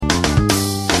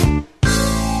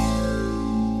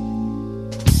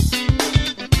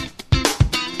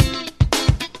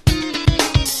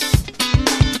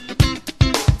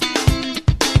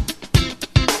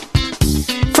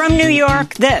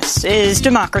York, this is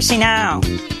Democracy Now!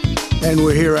 And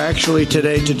we're here actually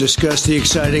today to discuss the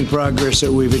exciting progress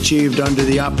that we've achieved under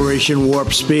the Operation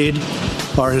Warp Speed,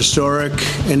 our historic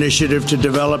initiative to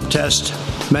develop, test,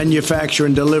 manufacture,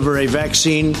 and deliver a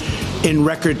vaccine in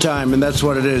record time. And that's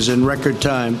what it is, in record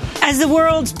time. As the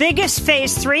world's biggest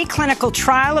Phase 3 clinical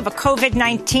trial of a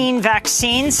COVID-19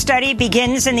 vaccine study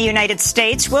begins in the United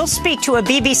States, we'll speak to a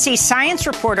BBC Science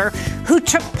reporter who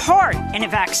took part in a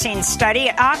vaccine study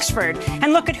at Oxford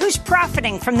and look at who's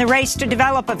profiting from the race to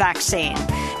develop a vaccine.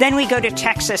 Then we go to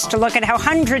Texas to look at how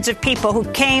hundreds of people who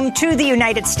came to the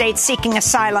United States seeking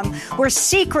asylum were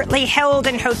secretly held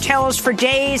in hotels for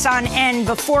days on end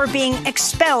before being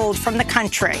expelled from the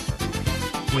country.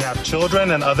 We have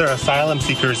children and other asylum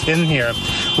seekers in here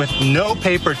with no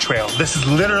paper trail. This is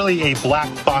literally a black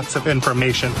box of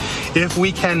information. If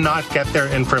we cannot get their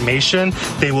information,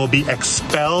 they will be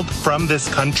expelled from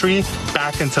this country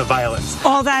back into violence.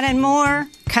 All that and more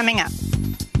coming up.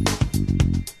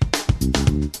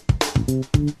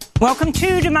 Welcome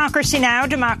to Democracy Now!,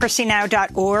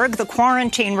 democracynow.org, the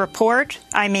Quarantine Report.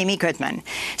 I'm Amy Goodman.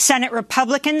 Senate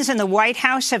Republicans and the White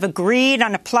House have agreed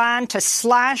on a plan to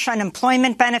slash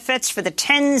unemployment benefits for the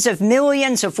tens of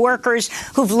millions of workers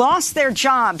who've lost their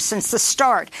jobs since the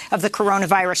start of the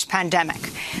coronavirus pandemic.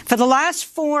 For the last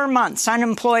 4 months,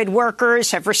 unemployed workers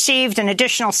have received an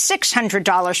additional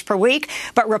 $600 per week,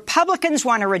 but Republicans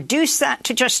want to reduce that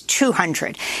to just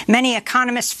 $200. Many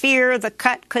economists fear the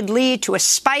cut could lead to a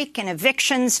spike in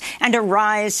evictions and a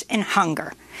rise in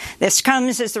hunger. This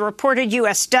comes as the reported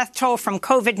U.S. death toll from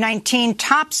COVID-19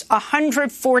 tops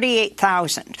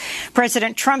 148,000.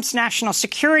 President Trump's national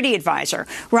security advisor,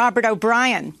 Robert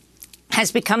O'Brien,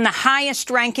 has become the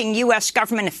highest-ranking U.S.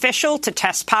 government official to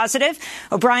test positive.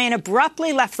 O'Brien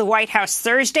abruptly left the White House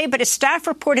Thursday, but his staff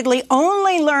reportedly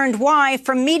only learned why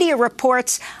from media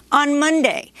reports on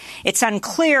Monday. It's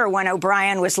unclear when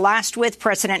O'Brien was last with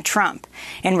President Trump.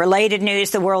 In related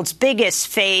news, the world's biggest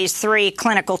Phase 3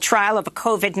 clinical trial of a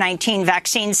COVID-19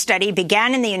 vaccine study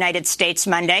began in the United States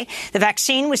Monday. The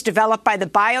vaccine was developed by the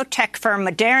biotech firm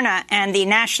Moderna and the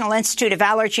National Institute of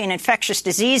Allergy and Infectious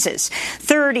Diseases.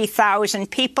 30,000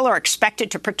 people are expected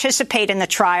to participate in the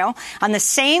trial. On the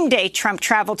same day, Trump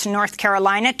traveled to North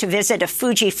Carolina to visit a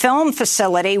Fujifilm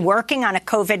facility working on a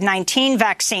COVID-19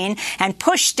 vaccine and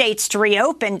push states to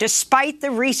reopen despite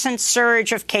the recent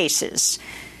surge of cases.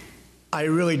 I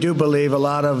really do believe a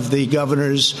lot of the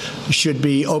governors should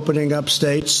be opening up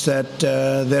states that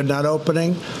they're not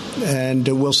opening, and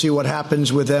we'll see what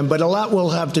happens with them. But a lot will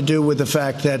have to do with the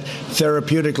fact that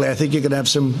therapeutically, I think you can have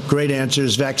some great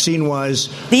answers vaccine-wise.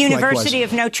 The University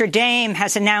of Notre Dame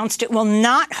has announced it will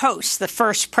not host the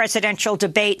first presidential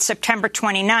debate September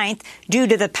 29th due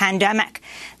to the pandemic.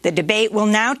 The debate will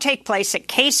now take place at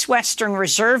Case Western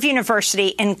Reserve University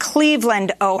in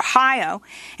Cleveland, Ohio,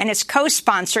 and is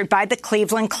co-sponsored by the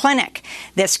Cleveland Clinic.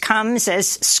 This comes as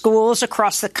schools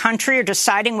across the country are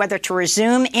deciding whether to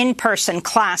resume in-person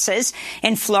classes.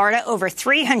 In Florida, over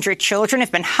 300 children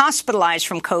have been hospitalized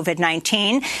from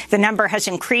COVID-19. The number has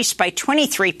increased by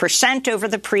 23% over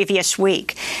the previous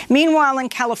week. Meanwhile, in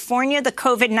California, the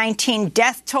COVID-19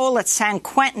 death toll at San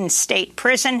Quentin State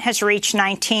Prison has reached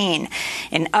 19.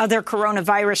 In other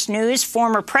coronavirus news,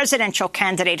 former presidential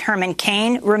candidate Herman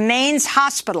Cain remains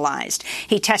hospitalized.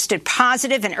 He tested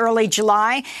positive in early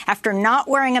July after not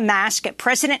wearing a mask at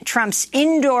President Trump's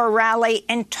indoor rally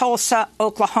in Tulsa,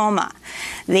 Oklahoma.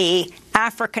 The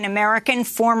African-American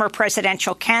former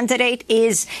presidential candidate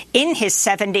is in his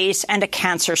 70s and a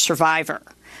cancer survivor.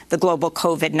 The global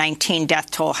COVID-19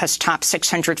 death toll has topped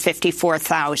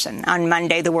 654,000. On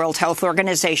Monday, the World Health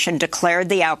Organization declared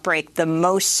the outbreak the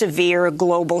most severe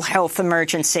global health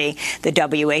emergency the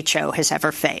WHO has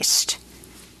ever faced.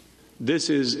 This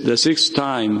is the 6th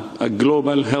time a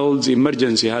global health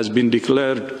emergency has been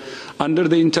declared under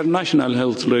the international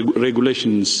health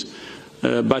regulations,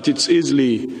 but it's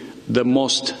easily the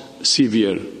most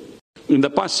severe. In the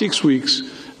past 6 weeks,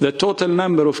 the total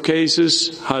number of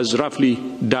cases has roughly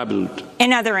doubled.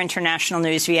 In other international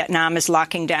news, Vietnam is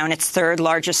locking down its third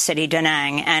largest city, Da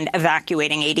Nang, and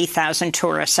evacuating 80,000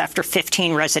 tourists after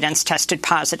 15 residents tested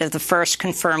positive, the first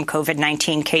confirmed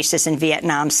COVID-19 cases in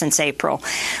Vietnam since April.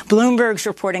 Bloomberg's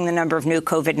reporting the number of new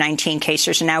COVID-19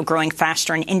 cases are now growing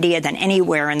faster in India than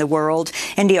anywhere in the world.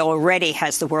 India already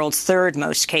has the world's third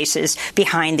most cases,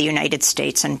 behind the United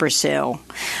States and Brazil.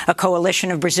 A coalition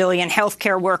of Brazilian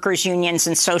healthcare workers, unions,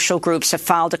 and social groups have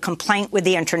filed a complaint with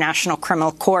the International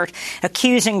Criminal Court,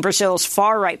 accusing Brazil's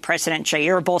far-right President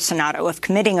Jair Bolsonaro of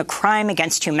committing a crime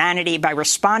against humanity by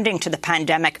responding to the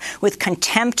pandemic with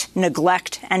contempt,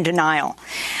 neglect, and denial.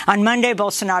 On Monday,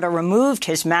 Bolsonaro removed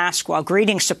his mask while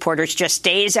greeting supporters just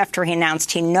days after he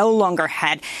announced he no longer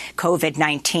had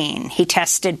COVID-19. He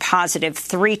tested positive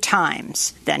 3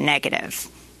 times, then negative.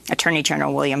 Attorney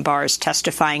General William Barr is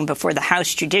testifying before the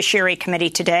House Judiciary Committee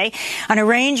today on a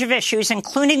range of issues,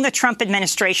 including the Trump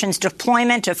administration's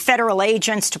deployment of federal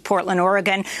agents to Portland,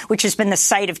 Oregon, which has been the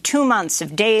site of 2 months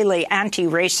of daily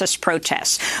anti-racist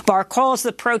protests. Barr calls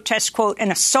the protests, quote,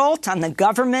 an assault on the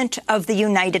government of the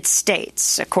United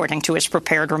States, according to his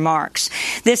prepared remarks.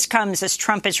 This comes as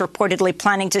Trump is reportedly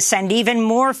planning to send even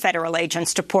more federal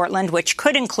agents to Portland, which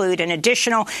could include an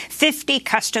additional 50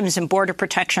 Customs and Border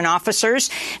Protection officers.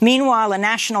 Meanwhile, a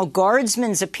National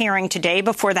Guardsman's appearing today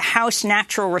before the House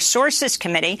Natural Resources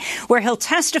Committee, where he'll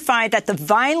testify that the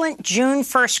violent June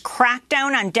 1st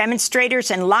crackdown on demonstrators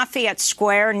in Lafayette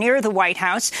Square near the White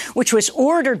House, which was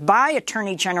ordered by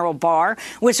Attorney General Barr,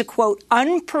 was a, quote,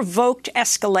 unprovoked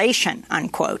escalation,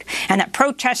 unquote, and that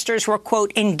protesters were,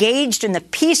 quote, engaged in the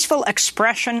peaceful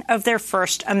expression of their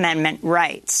First Amendment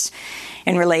rights.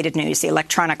 In related news, the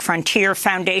Electronic Frontier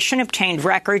Foundation obtained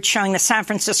records showing the San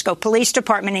Francisco Police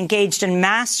Department engaged in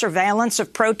mass surveillance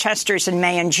of protesters in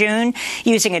May and June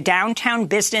using a downtown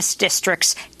business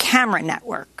district's camera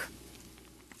network.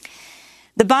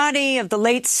 The body of the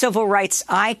late civil rights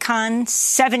icon,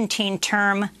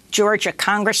 17-term Georgia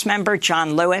Congressmember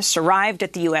John Lewis arrived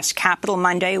at the U.S. Capitol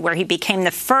Monday, where he became the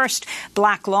first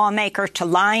black lawmaker to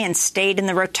lie in state in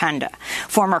the rotunda.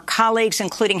 Former colleagues,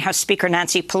 including House Speaker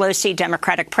Nancy Pelosi,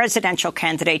 Democratic presidential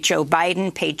candidate Joe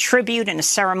Biden, paid tribute in a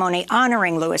ceremony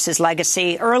honoring Lewis's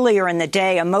legacy. Earlier in the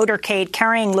day, a motorcade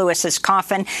carrying Lewis's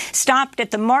coffin stopped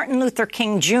at the Martin Luther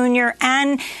King Jr.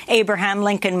 and Abraham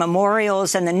Lincoln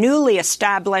memorials and the newly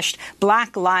established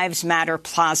Black Lives Matter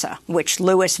Plaza, which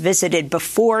Lewis visited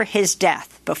before his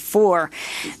death, before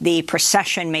the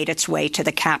procession made its way to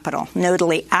the Capitol.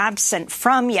 Notably absent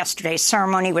from yesterday's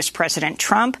ceremony was President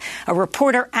Trump. A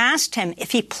reporter asked him if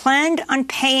he planned on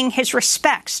paying his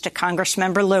respects to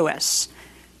Congressmember Lewis.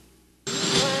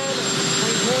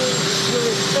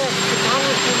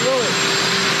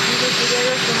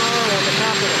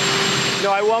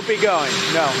 No, I won't be going.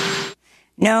 No.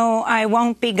 No, I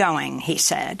won't be going, he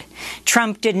said.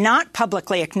 Trump did not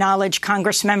publicly acknowledge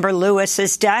Congressmember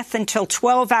Lewis's death until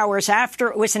 12 hours after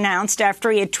it was announced, after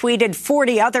he had tweeted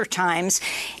 40 other times.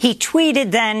 He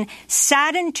tweeted then,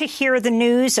 saddened to hear the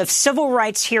news of civil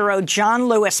rights hero John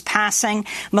Lewis passing.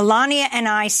 Melania and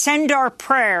I send our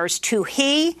prayers to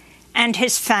he and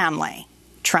his family,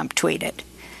 Trump tweeted.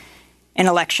 In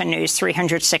election news,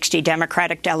 360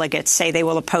 Democratic delegates say they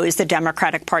will oppose the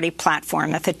Democratic Party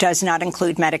platform if it does not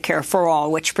include Medicare for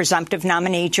All, which presumptive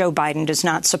nominee Joe Biden does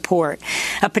not support.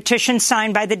 A petition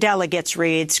signed by the delegates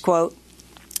reads, quote,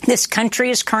 this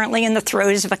country is currently in the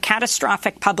throes of a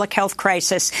catastrophic public health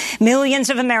crisis.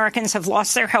 Millions of Americans have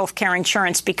lost their health care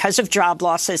insurance because of job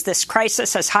losses. This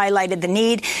crisis has highlighted the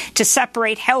need to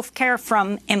separate health care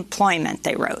from employment,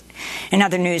 they wrote. In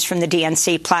other news from the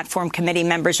DNC platform committee,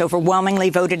 members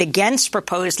overwhelmingly voted against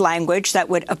proposed language that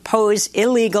would oppose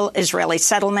illegal Israeli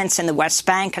settlements in the West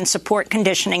Bank and support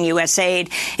conditioning U.S. aid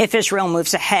if Israel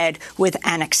moves ahead with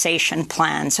annexation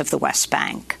plans of the West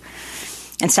Bank.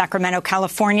 In Sacramento,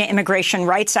 California, immigration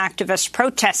rights activists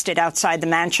protested outside the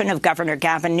mansion of Governor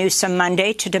Gavin Newsom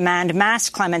Monday to demand mass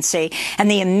clemency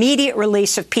and the immediate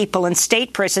release of people in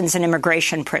state prisons and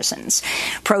immigration prisons.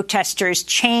 Protesters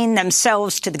chained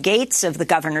themselves to the gates of the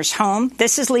governor's home.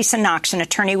 This is Lisa Knox, an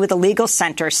attorney with the legal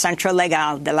center Centro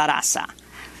Legal de la Raza.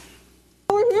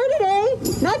 We're here today,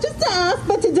 not just to ask,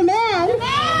 but to demand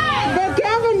that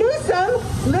Gavin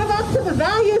Newsom live up to the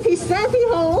values he says he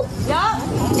holds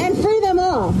and free them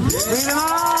all. Free them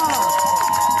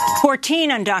all. 14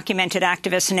 undocumented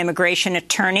activists and immigration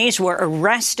attorneys were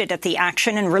arrested at the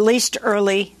action and released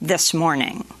early this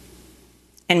morning.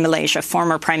 In Malaysia,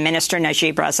 former Prime Minister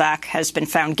Najib Razak has been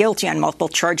found guilty on multiple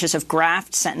charges of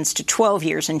graft, sentenced to 12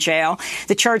 years in jail.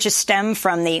 The charges stem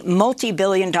from the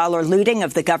multi-billion-dollar looting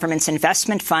of the government's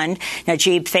investment fund.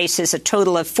 Najib faces a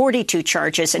total of 42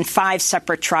 charges in 5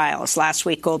 separate trials. Last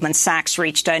week, Goldman Sachs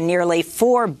reached a nearly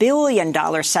 $4 billion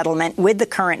settlement with the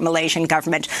current Malaysian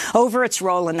government over its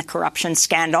role in the corruption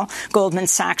scandal. Goldman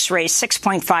Sachs raised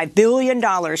 $6.5 billion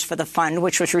for the fund,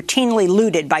 which was routinely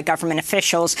looted by government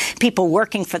officials, people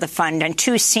working for the fund, and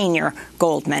 2 senior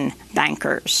Goldman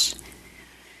bankers.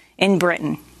 In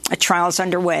Britain, A trial is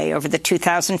underway over the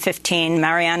 2015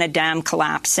 Mariana Dam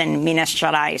collapse in Minas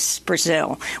Gerais,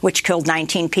 Brazil, which killed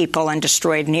 19 people and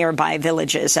destroyed nearby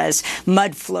villages as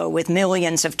mud flow with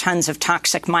millions of tons of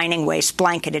toxic mining waste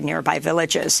blanketed nearby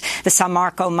villages. The São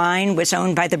Marco mine was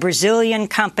owned by the Brazilian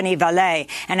company Vale,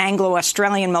 an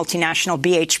Anglo-Australian multinational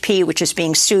BHP, which is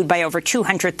being sued by over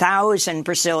 200,000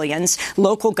 Brazilians,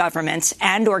 local governments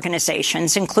and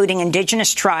organizations, including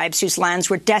indigenous tribes whose lands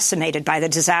were decimated by the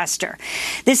disaster.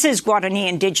 This is Guarani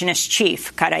indigenous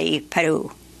chief Caraí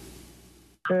Peru.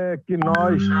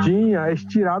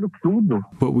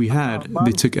 What we had,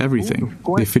 they took everything.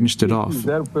 They finished it off.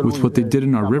 With what they did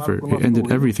in our river, it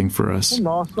ended everything for us.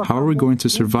 How are we going to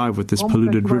survive with this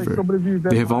polluted river?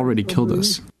 They have already killed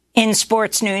us. In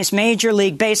sports news, Major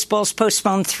League Baseball's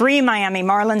postponed 3 Miami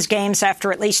Marlins games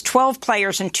after at least 12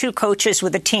 players and 2 coaches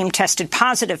with the team tested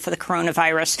positive for the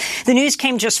coronavirus. The news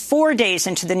came just 4 days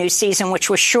into the new season, which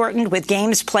was shortened with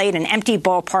games played in empty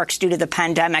ballparks due to the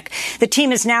pandemic. The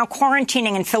team is now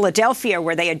quarantining in Philadelphia,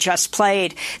 where they had just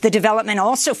played. The development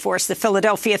also forced the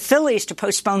Philadelphia Phillies to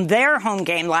postpone their home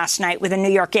game last night with the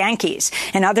New York Yankees.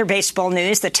 In other baseball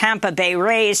news, the Tampa Bay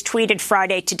Rays tweeted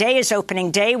Friday, "Today is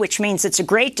opening day, which means it's a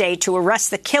great day to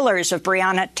arrest the killers of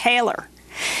Breonna Taylor."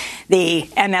 The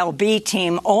MLB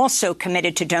team also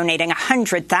committed to donating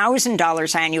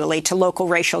 $100,000 annually to local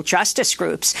racial justice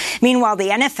groups. Meanwhile,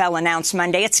 the NFL announced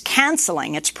Monday it's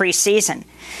canceling its preseason.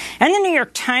 And the New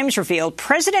York Times revealed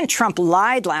President Trump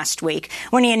lied last week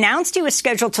when he announced he was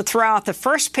scheduled to throw out the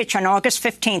first pitch on August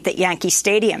 15th at Yankee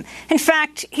Stadium. In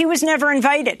fact, he was never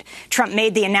invited. Trump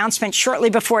made the announcement shortly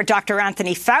before Dr.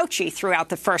 Anthony Fauci threw out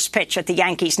the first pitch at the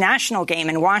Yankees national game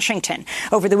in Washington.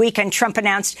 Over the weekend, Trump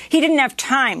announced he didn't have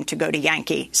time to go to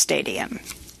Yankee Stadium.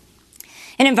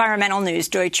 In environmental news,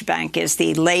 Deutsche Bank is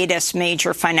the latest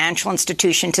major financial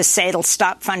institution to say it'll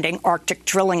stop funding Arctic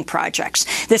drilling projects.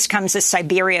 This comes as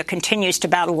Siberia continues to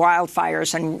battle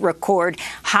wildfires and record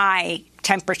high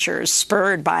temperatures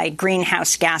spurred by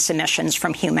greenhouse gas emissions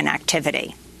from human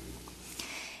activity.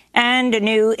 And a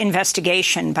new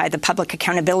investigation by the Public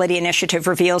Accountability Initiative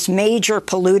reveals major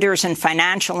polluters and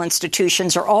financial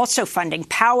institutions are also funding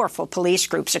powerful police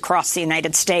groups across the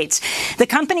United States. The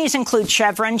companies include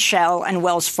Chevron, Shell, and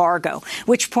Wells Fargo,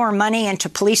 which pour money into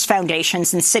police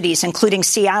foundations in cities including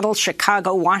Seattle,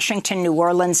 Chicago, Washington, New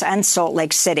Orleans, and Salt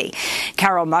Lake City.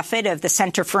 Carol Muffett of the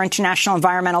Center for International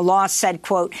Environmental Law said,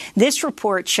 quote, "This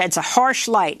report sheds a harsh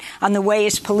light on the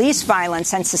ways police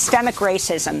violence and systemic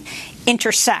racism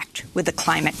intersect with the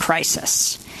climate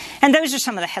crisis." And those are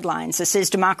some of the headlines. This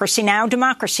is Democracy Now!,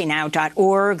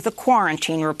 democracynow.org, The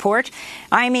Quarantine Report.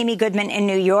 I'm Amy Goodman in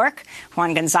New York.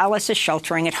 Juan Gonzalez is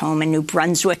sheltering at home in New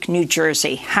Brunswick, New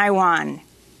Jersey. Hi, Juan.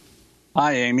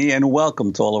 Hi, Amy, and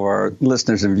welcome to all of our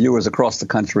listeners and viewers across the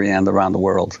country and around the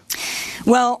world.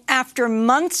 Well, after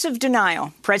months of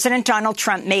denial, President Donald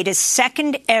Trump made his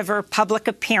second ever public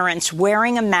appearance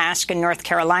wearing a mask in North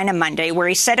Carolina Monday, where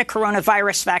he said a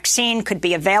coronavirus vaccine could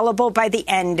be available by the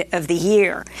end of the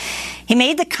year. He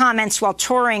made the comments while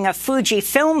touring a Fuji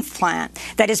film plant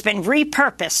that has been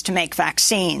repurposed to make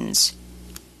vaccines.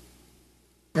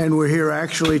 And we're here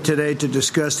actually today to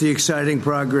discuss the exciting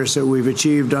progress that we've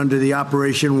achieved under the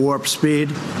Operation Warp Speed,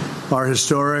 our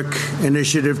historic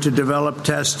initiative to develop,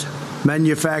 test,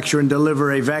 manufacture, and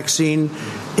deliver a vaccine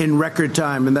in record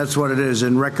time. And that's what it is,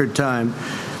 in record time.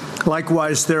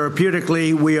 Likewise,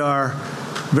 therapeutically, we are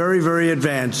very, very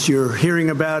advanced. You're hearing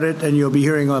about it, and you'll be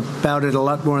hearing about it a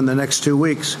lot more in the next 2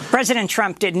 weeks. President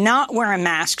Trump did not wear a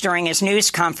mask during his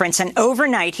news conference, and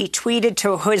overnight he tweeted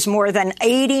to his more than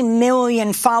 80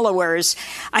 million followers,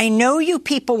 "I know you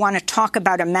people want to talk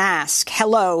about a mask.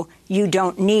 Hello, you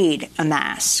don't need a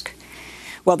mask."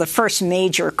 Well, the first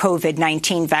major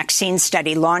COVID-19 vaccine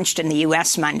study launched in the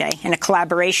U.S. Monday. In a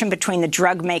collaboration between the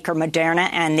drug maker Moderna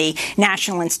and the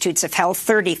National Institutes of Health,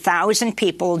 30,000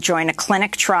 people join a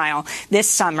clinical trial this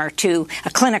summer to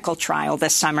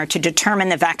determine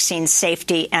the vaccine's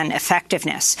safety and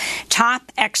effectiveness.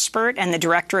 Top expert and the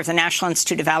director of the National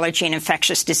Institute of Allergy and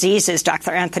Infectious Diseases,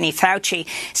 Dr. Anthony Fauci,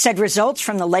 said results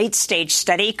from the late-stage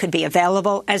study could be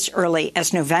available as early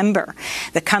as November.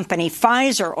 The company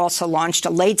Pfizer also launched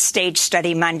a late-stage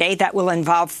study Monday that will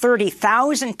involve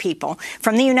 30,000 people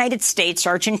from the United States,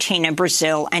 Argentina,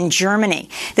 Brazil, and Germany.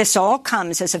 This all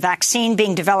comes as a vaccine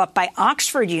being developed by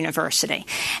Oxford University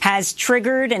has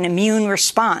triggered an immune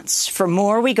response. For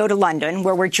more, we go to London,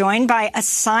 where we're joined by a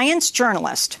science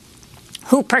journalist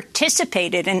who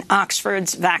participated in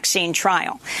Oxford's vaccine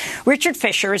trial. Richard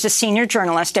Fisher is a senior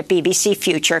journalist at BBC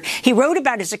Future. He wrote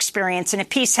about his experience in a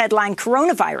piece headlined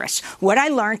Coronavirus, What I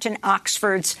Learned in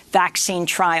Oxford's Vaccine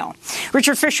Trial.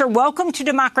 Richard Fisher, welcome to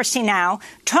Democracy Now!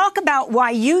 Talk about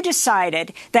why you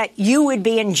decided that you would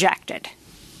be injected.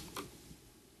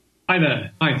 Hi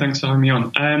there. Hi, thanks for having me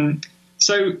on.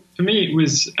 So for me, it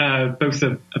was both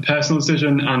a personal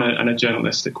decision and a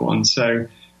journalistic one. So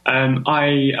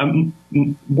I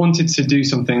wanted to do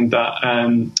something that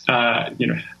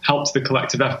helped the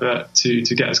collective effort to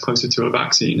get us closer to a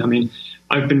vaccine. I mean,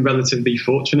 I've been relatively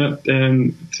fortunate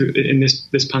in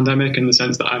this pandemic in the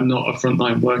sense that I'm not a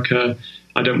frontline worker.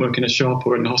 I don't work in a shop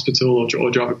or in a hospital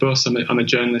or drive a bus. I'm a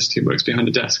journalist who works behind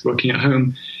a desk working at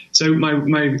home. So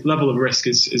my level of risk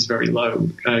is very low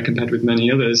compared with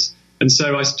many others. And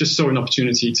so I just saw an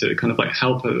opportunity to kind of like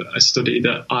help a study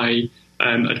that I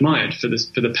admired for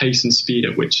the pace and speed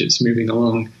at which it's moving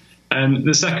along.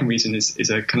 The second reason is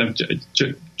a kind of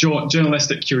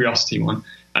journalistic curiosity one.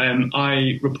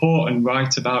 I report and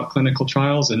write about clinical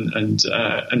trials and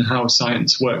how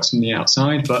science works from the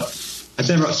outside, but I've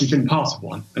never actually been part of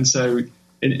one. And so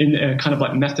in a kind of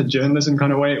like method journalism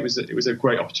kind of way, it was a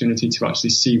great opportunity to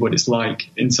actually see what it's like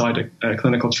inside a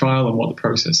clinical trial and what the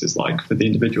process is like for the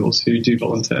individuals who do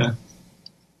volunteer.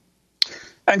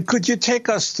 And could you take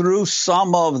us through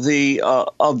some of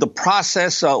the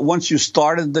process once you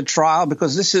started the trial?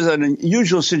 Because this is an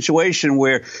unusual situation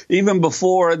where even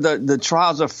before the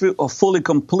trials are fully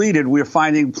completed, we're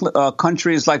finding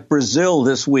countries like Brazil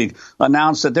this week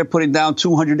announced that they're putting down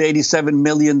 $287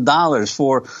 million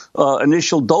for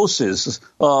initial doses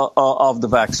of the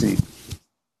vaccine.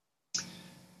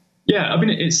 Yeah, I mean,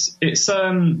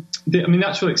 the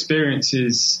actual experience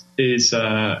is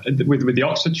with the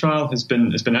Oxford trial has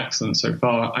been excellent so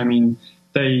far. I mean,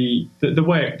 the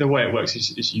way it works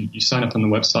is you sign up on the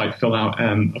website, fill out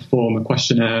a form, a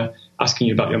questionnaire asking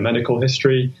you about your medical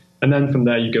history, and then from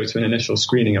there you go to an initial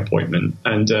screening appointment.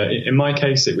 And in my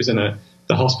case, it was in the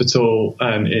hospital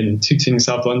in Tooting,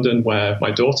 South London, where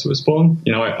my daughter was born.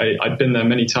 You know, I'd been there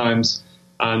many times.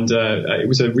 And it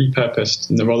was a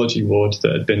repurposed neurology ward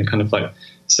that had been kind of like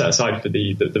set aside for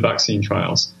the vaccine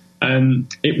trials. The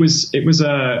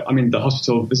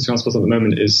visiting hospital at the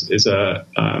moment is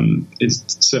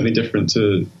certainly different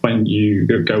to when you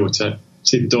go to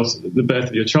see the birth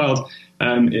of your child.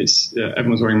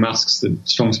 Everyone's wearing masks, the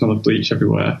strong smell of bleach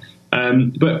everywhere.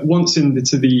 But once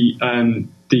into the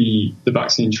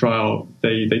vaccine trial,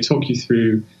 they talk you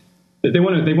through. They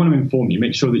want to inform you,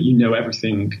 make sure that you know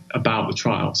everything about the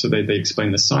trial. So they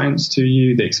explain the science to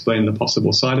you, they explain the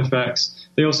possible side effects.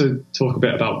 They also talk a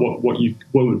bit about what you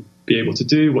won't be able to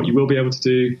do, what you will be able to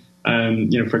do.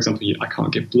 For example, I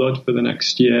can't give blood for the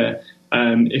next year.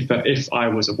 If I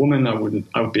was a woman, I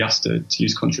would be asked to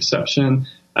use contraception.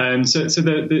 So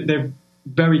they're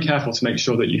very careful to make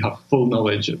sure that you have full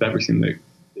knowledge of everything that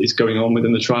is going on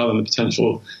within the trial and the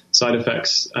potential side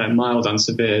effects, mild and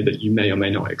severe, that you may or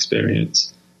may not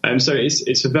experience. So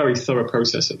it's a very thorough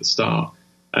process at the start.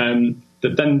 Then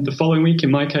the following week,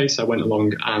 in my case, I went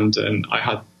along and I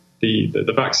had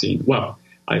the vaccine. Well,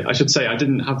 I should say I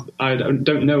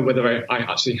don't know whether I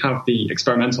actually have the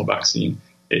experimental vaccine.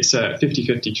 It's a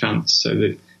 50-50 chance. So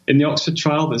that in the Oxford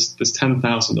trial, there's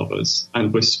 10,000 of us,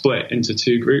 and we're split into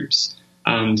two groups.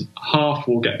 And half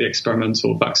will get the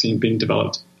experimental vaccine being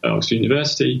developed at Oxford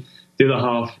University. The other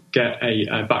half get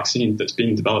a vaccine that's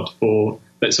being developed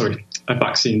a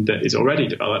vaccine that is already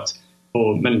developed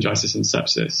for meningitis and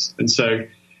sepsis. And so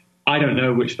I don't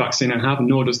know which vaccine I have,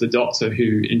 nor does the doctor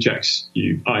who injects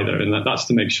you either. And that's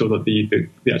to make sure that the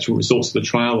actual results of the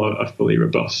trial are fully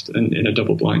robust and in a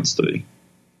double-blind study.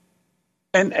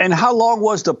 And how long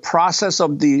was the process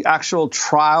of the actual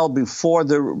trial before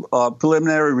the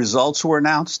preliminary results were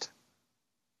announced?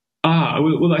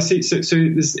 Well, I see. So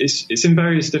it's in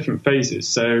various different phases.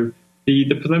 So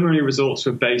the preliminary results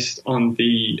were based on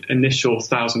the initial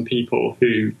 1,000 people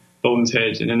who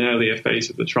volunteered in an earlier phase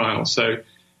of the trial. So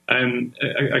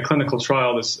a clinical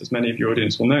trial, as many of your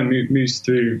audience will know, moves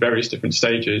through various different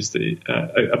stages.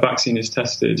 A vaccine is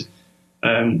tested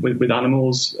with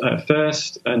animals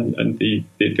first, and the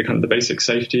kind of the basic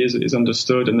safety is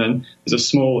understood, and then there's a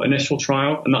small initial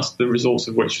trial, and that's the results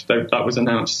of which that was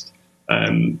announced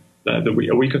a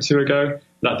week or two ago.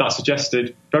 That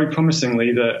suggested very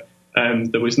promisingly that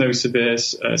there was no severe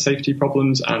safety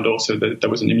problems, and also that there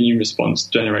was an immune response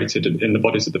generated in the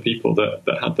bodies of the people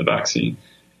that had the vaccine.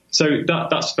 So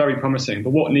that's very promising. But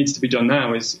what needs to be done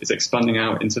now is expanding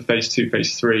out into phase 2,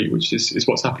 phase 3, which is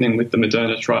what's happening with the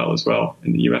Moderna trial as well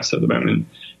in the US at the moment.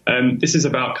 This is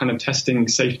about kind of testing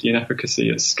safety and efficacy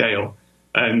at scale.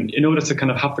 In order to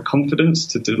kind of have the confidence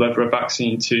to deliver a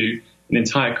vaccine to an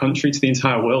entire country, to the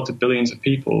entire world, to billions of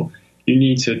people, you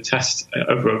need to test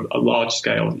over a large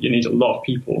scale. You need a lot of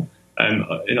people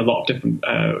in a lot of different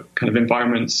kind of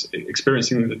environments,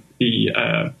 experiencing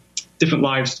the different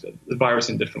lives, the virus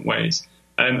in different ways.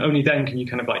 Only then can you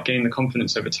kind of like gain the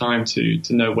confidence over time to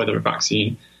know whether a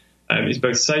vaccine is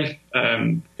both safe,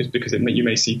 because you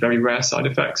may see very rare side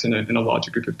effects in a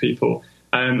larger group of people,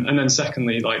 and then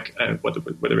secondly, like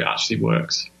whether it actually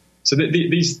works. So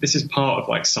this is part of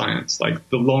like science, like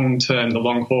the long term, the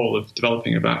long haul of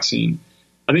developing a vaccine.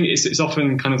 I think it's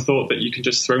often kind of thought that you can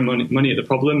just throw money at the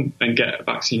problem and get a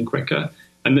vaccine quicker.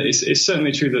 And it's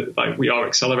certainly true that like we are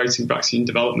accelerating vaccine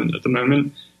development at the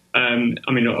moment. I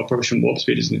mean, Operation Warp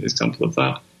Speed is an example of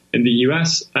that in the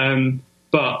US.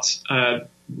 But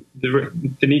there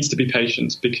needs to be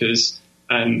patience, because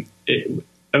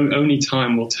only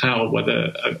time will tell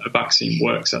whether a vaccine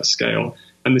works at scale.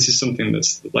 And this is something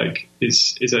that's like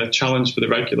is a challenge for the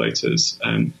regulators.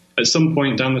 At some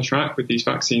point down the track, with these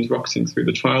vaccines rocketing through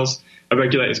the trials, a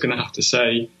regulator is going to have to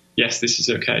say, yes, this is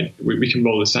okay, we can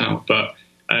roll this out. But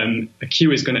a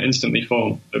queue is going to instantly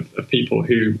form of people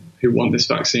who want this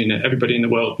vaccine. Everybody in the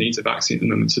world needs a vaccine at the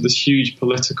moment. So there's huge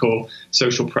political,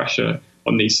 social pressure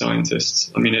on these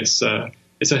scientists. I mean, it's a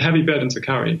heavy burden to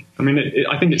carry. I mean,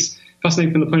 I think it's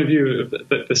fascinating from the point of view of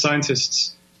the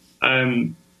scientists.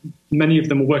 Many of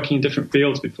them were working in different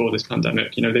fields before this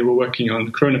pandemic. You know, they were working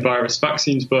on coronavirus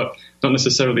vaccines, but not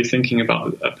necessarily thinking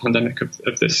about a pandemic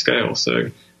of this scale.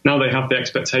 So now they have the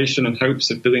expectation and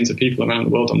hopes of billions of people around the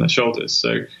world on their shoulders.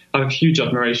 So I have huge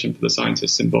admiration for the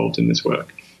scientists involved in this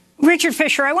work. Richard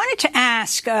Fisher, I wanted to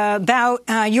ask about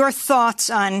your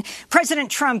thoughts on President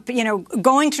Trump,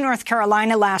 going to North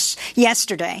Carolina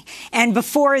yesterday, and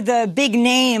before the big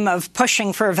name of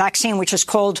pushing for a vaccine, which is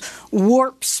called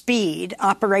Warp Speed,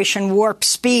 Operation Warp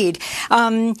Speed.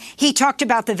 He talked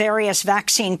about the various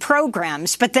vaccine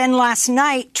programs, but then last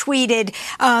night tweeted,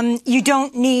 you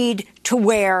don't need to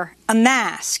wear a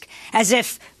mask, as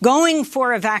if going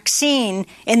for a vaccine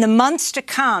in the months to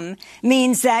come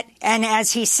means that, and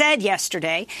as he said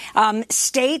yesterday,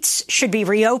 states should be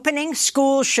reopening,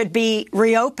 schools should be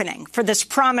reopening for this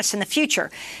promise in the future.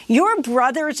 Your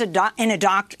brother's a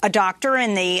doctor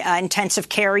in the intensive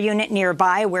care unit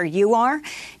nearby where you are.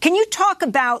 Can you talk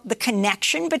about the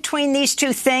connection between these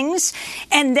two things?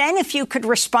 And then if you could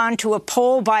respond to a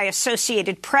poll by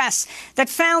Associated Press that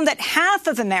found that half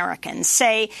of Americans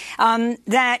say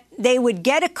that they would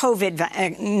get a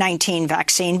COVID-19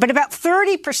 vaccine, but about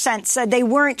 30% said they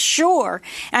weren't sure,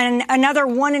 and another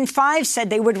 1 in 5 said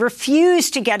they would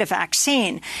refuse to get a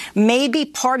vaccine. Maybe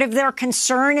part of their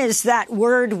concern is that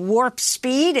word warp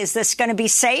speed. Is this going to be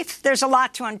safe? There's a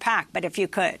lot to unpack, but if you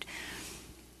could.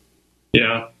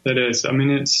 Yeah, it is. I mean,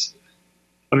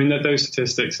 those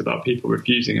statistics about people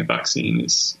refusing a vaccine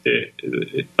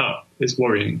that is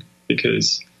worrying,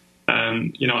 because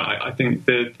I think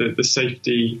the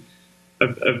safety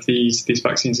of these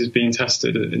vaccines is being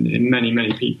tested in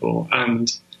many people,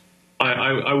 and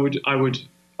I would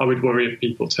worry if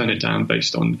people turn it down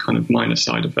based on kind of minor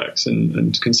side effects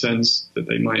and concerns that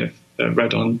they might have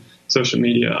read on social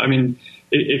media. I mean,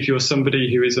 if you're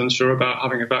somebody who is unsure about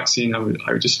having a vaccine, I would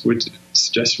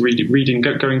suggest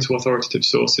going to authoritative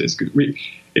sources,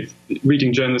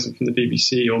 reading journalism from the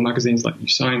BBC or magazines like New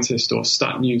Scientist or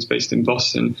Stat News based in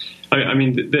Boston. I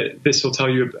mean, this will tell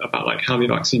you about like how the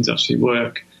vaccines actually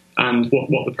work and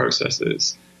what the process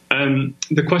is.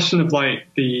 The question of like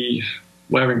the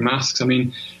wearing masks.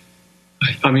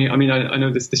 I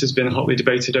know this has been hotly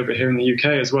debated over here in the UK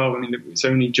as well. I mean, it's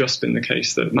only just been the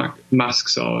case that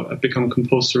masks have become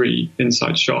compulsory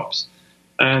inside shops,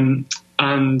 and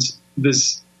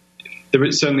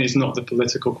there certainly is not the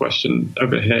political question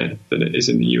over here that it is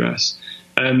in the US.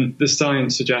 The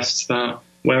science suggests that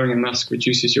wearing a mask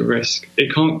reduces your risk.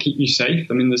 It can't keep you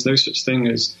safe. I mean, there's no such thing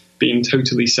as being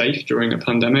totally safe during a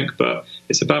pandemic, but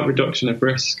it's about reduction of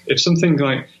risk. If something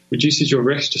like reduces your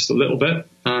risk just a little bit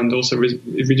and also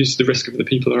reduces the risk of the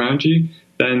people around you,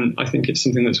 then I think it's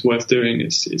something that's worth doing.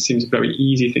 It seems a very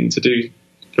easy thing to do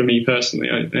for me personally.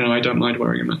 I don't mind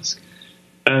wearing a mask.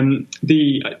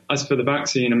 As for the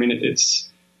vaccine, I mean,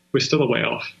 we're still a way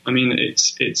off. I mean,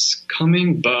 it's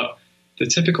coming, but the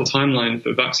typical timeline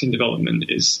for vaccine development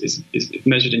is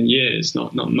measured in years,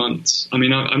 not months. I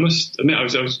mean, I must admit, I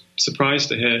was surprised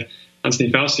to hear Anthony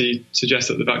Fauci suggest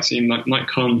that the vaccine might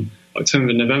come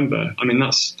October, November. I mean,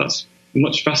 that's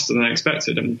much faster than I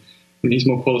expected, and he's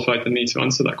more qualified than me to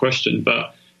answer that question.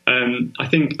 But I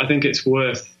think it's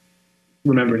worth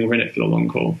remembering we're in it for the long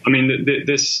haul. I mean,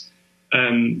 this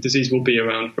disease will be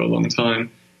around for a long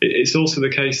time. it's also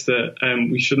the case that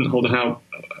we shouldn't hold out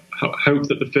hope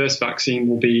that the first vaccine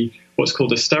will be what's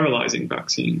called a sterilizing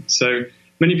vaccine. So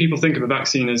many people think of a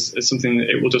vaccine as something that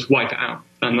it will just wipe it out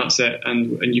and that's it,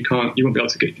 and you won't be able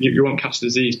to you won't catch the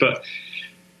disease. But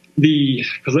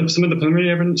some of the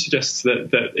preliminary evidence suggests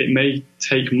that it may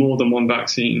take more than one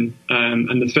vaccine,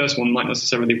 and the first one might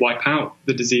necessarily wipe out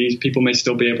the disease. People may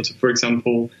still be able to, for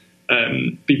example,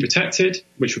 be protected,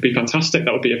 which would be fantastic.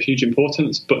 That would be of huge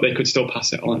importance, but they could still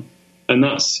pass it on. And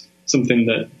that's something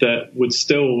that would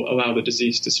still allow the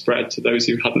disease to spread to those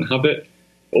who hadn't have it,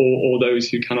 or those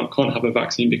who can't have a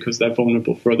vaccine because they're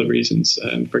vulnerable for other reasons.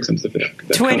 For example, if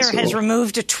they're Twitter has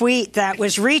removed a tweet that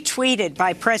was retweeted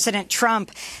by President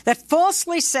Trump that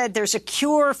falsely said there's a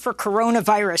cure for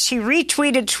coronavirus. He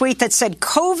retweeted a tweet that said,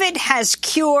 "COVID has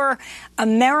cure,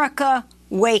 America,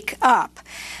 wake up."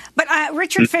 But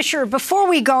Richard Fisher, before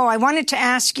we go, I wanted to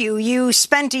ask you, you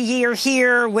spent a year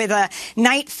here with a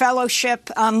Knight Fellowship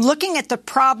looking at the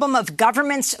problem of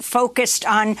governments focused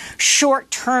on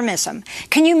short-termism.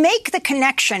 Can you make the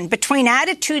connection between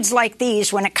attitudes like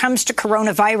these when it comes to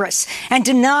coronavirus and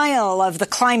denial of the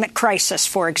climate crisis,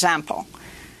 for example?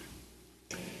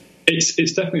 It's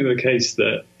definitely the case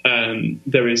that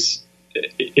there is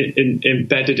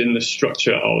embedded in the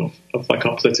structure of like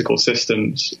our political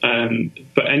systems,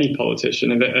 for any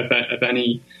politician of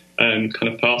any kind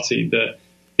of party, that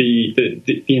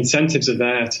the incentives are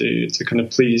there to kind of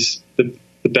please the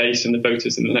base and the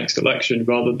voters in the next election,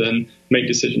 rather than make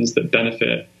decisions that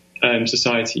benefit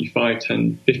society 5,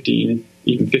 10, 15,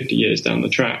 even 50 years down the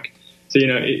track. So,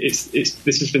 this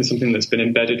has been something that's been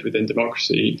embedded within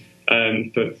democracy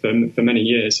for many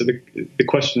years. So the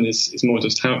question is more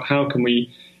just how can we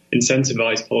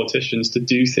incentivize politicians to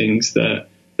do things that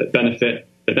benefit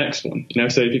the next one?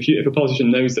 So if a politician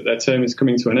knows that their term is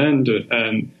coming to an end,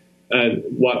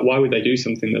 why would they do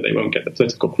something that they won't get the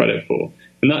political credit for?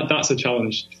 And that's a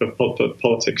challenge for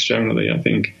politics generally. I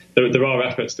think there are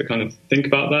efforts to kind of think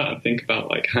about that and think about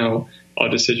like how our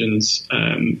decisions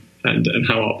and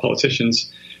how our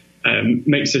politicians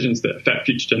make decisions that affect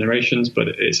future generations, but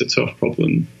it's a tough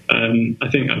problem. I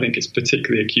think it's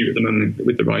particularly acute at the moment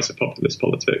with the rise of populist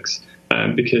politics,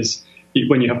 because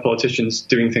when you have politicians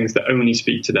doing things that only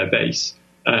speak to their base,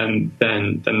 then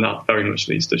that very much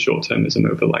leads to short-termism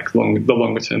over like the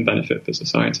longer-term benefit for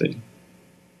society.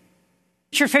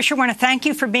 Richard Fisher, I want to thank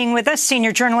you for being with us.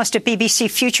 Senior journalist at BBC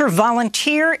Future,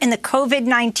 volunteer in the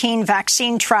COVID-19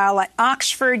 vaccine trial at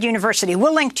Oxford University.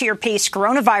 We'll link to your piece,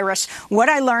 Coronavirus, What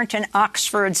I Learned in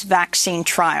Oxford's Vaccine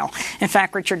Trial. In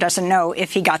fact, Richard doesn't know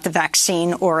if he got the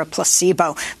vaccine or a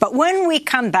placebo. But when we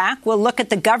come back, we'll look at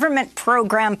the government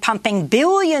program pumping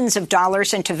billions of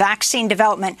dollars into vaccine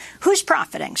development. Who's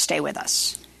profiting? Stay with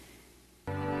us.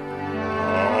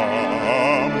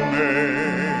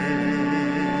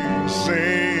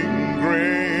 Sing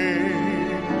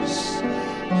grace,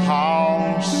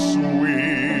 how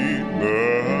sweet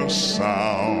the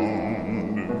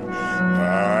sound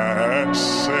that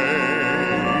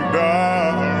saved a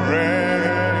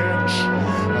wretch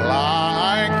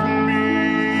like me.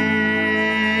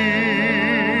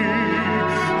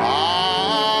 I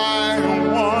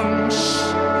once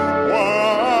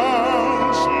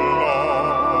was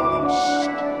lost,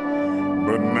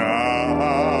 but now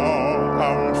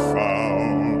I'm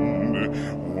found,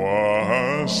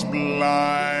 was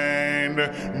blind,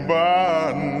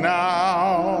 but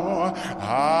now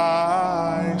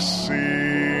I see.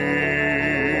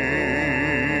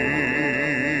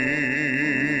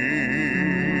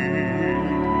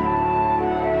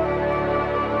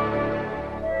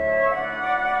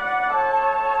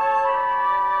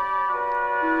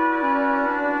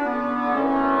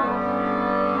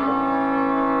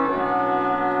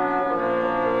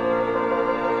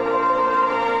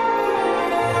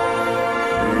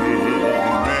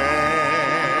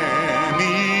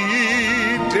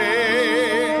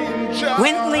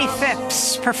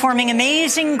 Performing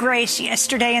Amazing Grace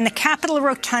yesterday in the Capitol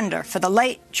Rotunda for the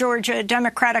late Georgia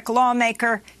Democratic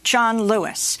lawmaker John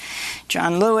Lewis.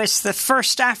 John Lewis, the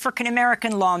first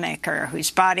African-American lawmaker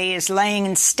whose body is laying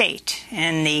in state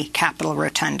in the Capitol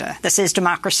Rotunda. This is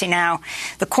Democracy Now!,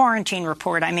 the Quarantine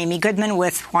Report. I'm Amy Goodman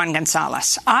with Juan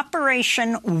Gonzalez.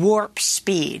 Operation Warp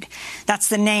Speed. That's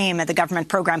the name of the government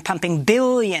program pumping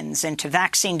billions into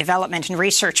vaccine development and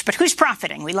research. But who's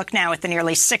profiting? We look now at the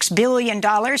nearly $6 billion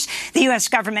the U.S.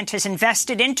 government has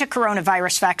invested into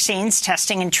coronavirus vaccines,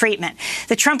 testing, and treatment.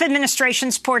 The Trump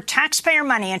administration's poured taxpayer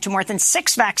money into more than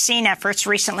 6 vaccine efforts,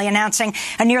 recently announcing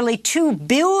a nearly $2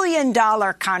 billion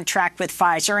contract with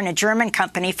Pfizer and a German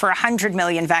company for 100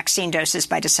 million vaccine doses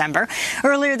by December.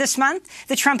 Earlier this month,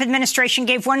 the Trump administration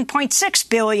gave $1.6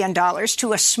 billion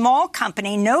to a small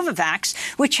company, Novavax,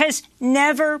 which has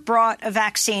never brought a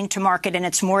vaccine to market in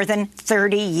its more than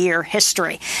 30-year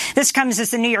history. This comes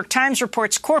as the New York Times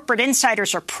reports corporate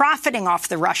insiders are profiting off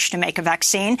the rush to make a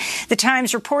vaccine. The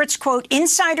Times reports, quote,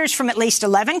 insiders from at least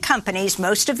 11 companies,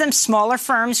 most of them smaller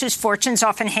firms whose fortunes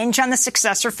often hinge on the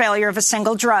success or failure of a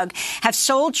single drug, have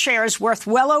sold shares worth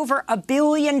well over $1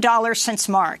 billion since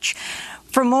March.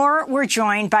 For more, we're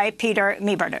joined by Peter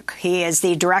Mibarduk. He is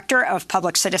the director of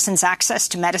Public Citizens Access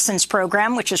to Medicines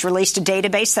program, which has released a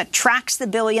database that tracks the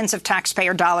billions of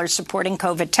taxpayer dollars supporting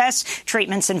COVID tests,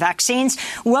 treatments, and vaccines.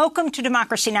 Welcome to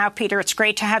Democracy Now!, Peter. It's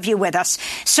great to have you with us.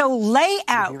 So lay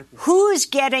out who's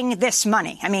getting this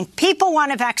money. I mean, people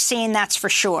want a vaccine, that's for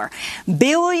sure.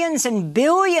 Billions and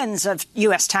billions of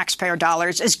U.S. taxpayer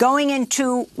dollars is going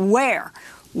into where?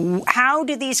 How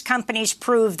do these companies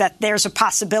prove that there's a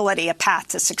possibility, a path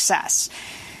to success?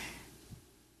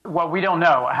 Well, we don't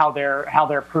know how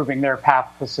they're proving their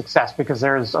path to success because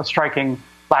there's a striking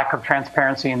lack of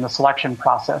transparency in the selection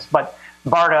process. But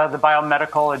BARDA, the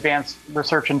Biomedical Advanced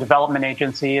Research and Development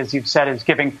Agency, as you've said, is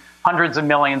giving hundreds of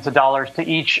millions of dollars to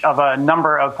each of a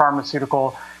number of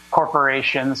pharmaceutical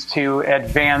corporations to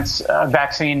advance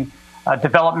vaccine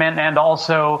development and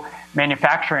also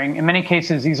manufacturing. In many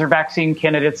cases, these are vaccine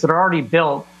candidates that are already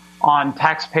built on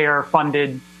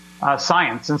taxpayer-funded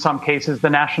science. In some cases, the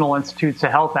National Institutes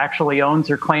of Health actually owns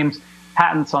or claims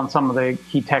patents on some of the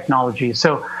key technologies.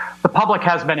 So the public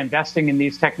has been investing in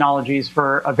these technologies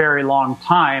for a very long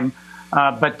time.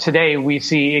 But today we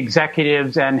see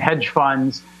executives and hedge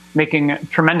funds making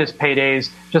tremendous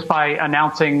paydays just by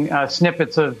announcing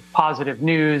snippets of positive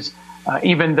news,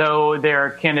 even though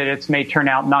their candidates may turn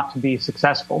out not to be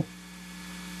successful.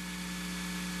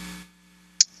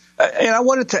 And I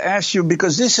wanted to ask you,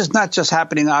 because this is not just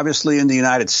happening, obviously, in the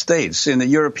United States, in the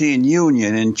European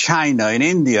Union, in China, in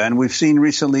India, and we've seen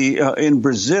recently in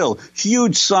Brazil,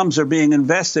 huge sums are being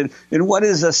invested in what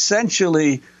is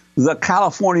essentially the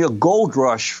California gold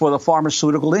rush for the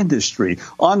pharmaceutical industry.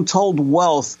 Untold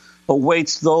wealth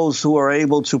awaits those who are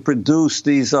able to produce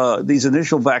these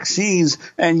initial vaccines,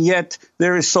 and yet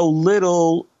there is so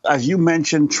little, as you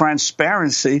mentioned,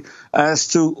 transparency as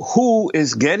to who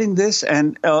is getting this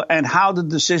and how the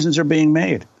decisions are being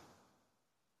made.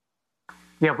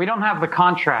 Yeah, we don't have the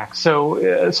contracts.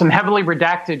 So some heavily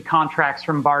redacted contracts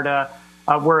from BARDA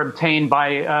were obtained by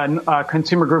a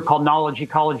consumer group called Knowledge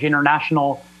Ecology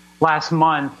International last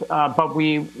month,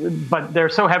 but they're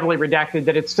so heavily redacted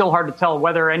that it's still hard to tell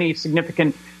whether any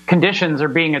significant conditions are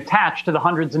being attached to the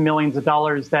hundreds of millions of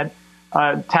dollars that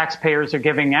taxpayers are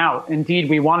giving out.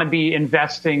 Indeed, we want to be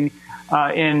investing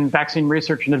in vaccine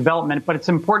research and development, but it's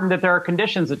important that there are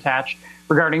conditions attached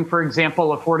regarding, for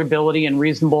example, affordability and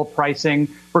reasonable pricing,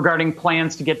 regarding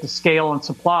plans to get to scale and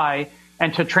supply,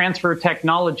 and to transfer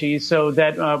technology so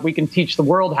that we can teach the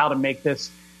world how to make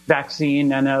this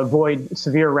vaccine and avoid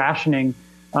severe rationing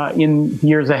in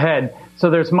years ahead. So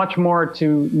there's much more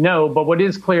to know. But what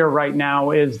is clear right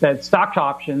now is that stock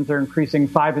options are increasing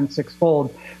 5- and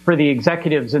 6-fold for the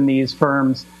executives in these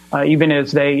firms, even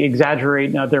as they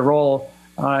exaggerate their role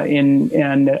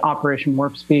in Operation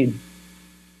Warp Speed.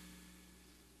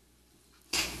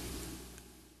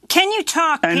 Can you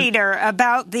talk, Peter,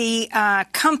 about the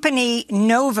company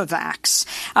Novavax?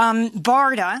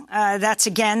 BARDA, that's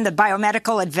again the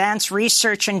Biomedical Advanced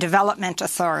Research and Development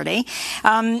Authority,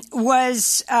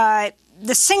 was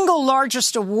the single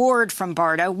largest award from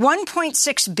BARDA,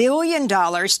 $1.6 billion to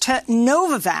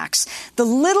Novavax, the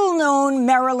little-known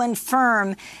Maryland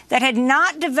firm that had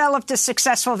not developed a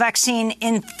successful vaccine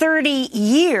in 30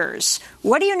 years.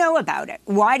 What do you know about it?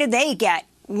 Why did they get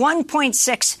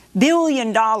 $1.6 billion?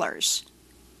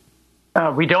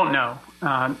 We don't know,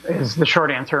 is the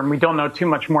short answer. And we don't know too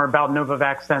much more about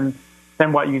Novavax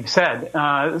than what you've said.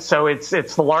 So it's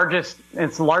the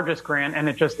largest grant, and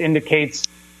it just indicates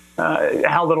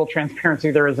how little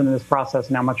transparency there is in this process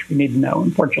and how much we need to know.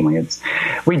 Unfortunately,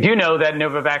 we do know that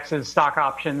Novavax's stock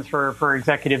options for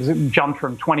executives jumped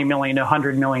from $20 million to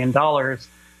 $100 million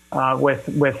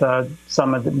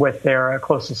with their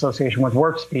close association with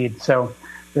Warp Speed. So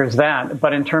there's that.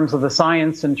 But in terms of the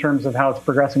science, in terms of how it's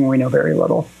progressing, we know very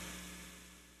little.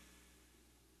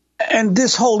 And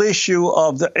this whole issue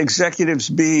of the executives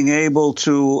being able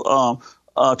to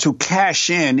to cash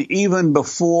in even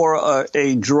before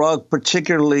a drug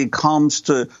particularly comes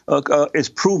to is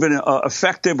proven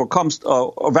effective or comes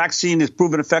a vaccine is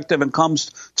proven effective and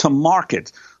comes to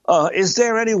market. Is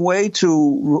there any way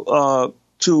to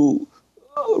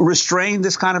restrain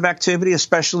this kind of activity,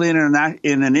 especially in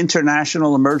an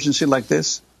international emergency like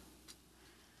this?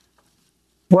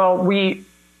 Well, we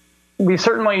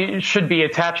certainly should be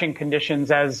attaching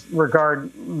conditions as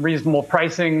regard reasonable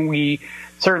pricing. We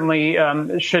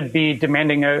certainly should be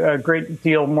demanding a great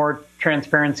deal more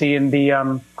transparency in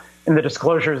the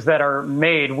disclosures that are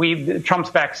made. Trump's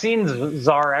vaccines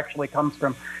czar actually comes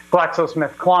from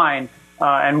GlaxoSmithKline,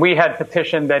 and we had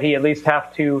petitioned that he at least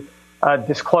have to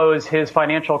disclose his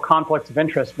financial conflicts of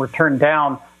interest. Were turned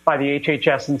down by the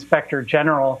HHS Inspector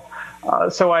General.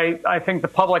 So I think the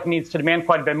public needs to demand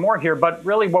quite a bit more here. But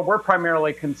really what we're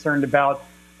primarily concerned about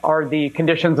are the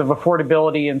conditions of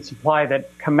affordability and supply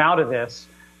that come out of this,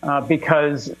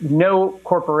 because no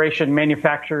corporation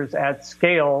manufactures at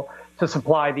scale to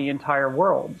supply the entire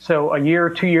world. So a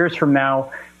year, 2 years from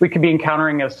now, we could be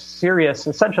encountering a serious,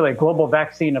 essentially a global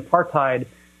vaccine apartheid,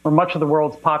 where much of the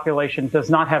world's population does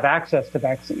not have access to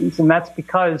vaccines. And that's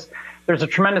because there's a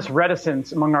tremendous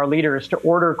reticence among our leaders to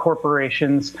order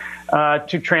corporations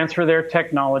to transfer their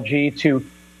technology, to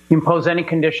impose any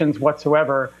conditions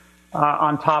whatsoever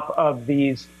on top of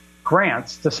these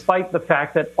grants, despite the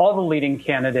fact that all the leading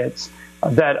candidates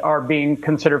that are being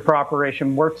considered for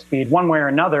Operation Warp Speed, one way or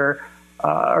another,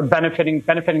 are benefiting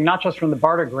not just from the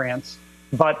BARDA grants,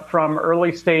 but from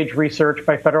early stage research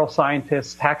by federal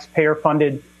scientists,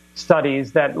 taxpayer-funded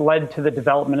studies that led to the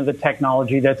development of the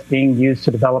technology that's being used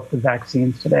to develop the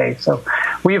vaccines today. So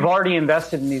we've already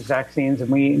invested in these vaccines,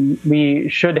 and we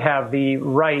should have the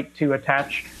right to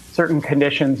attach certain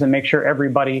conditions and make sure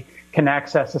everybody can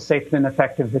access a safe and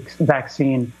effective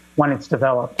vaccine when it's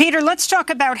developed. Peter, let's talk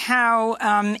about how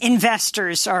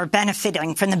investors are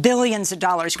benefiting from the billions of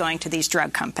dollars going to these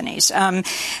drug companies.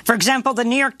 For example, the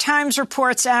New York Times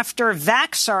reports after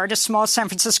Vaxart, a small San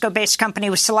Francisco-based company,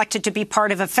 was selected to be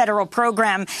part of a federal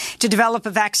program to develop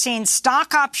a vaccine,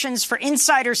 stock options for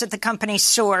insiders at the company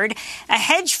soared. A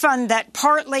hedge fund that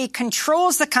partly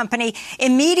controls the company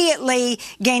immediately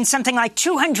gained something like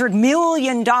 $200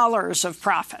 million of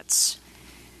profits.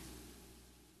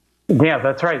 Yeah,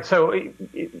 that's right. So,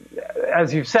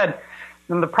 as you've said,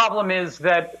 the problem is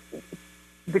that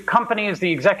the companies,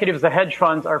 the executives, the hedge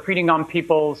funds are feeding on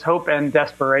people's hope and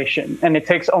desperation. And it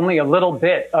takes only a little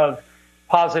bit of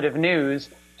positive news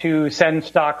to send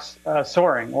stocks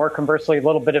soaring, or conversely, a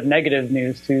little bit of negative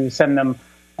news to send them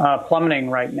plummeting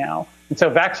right now. And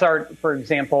so Vaxart, for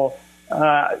example,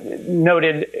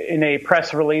 noted in a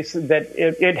press release that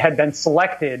it had been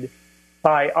selected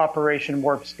by Operation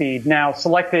Warp Speed. Now,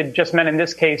 selected just meant in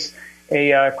this case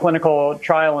a clinical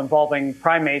trial involving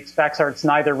primates. Vaxart's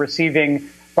neither receiving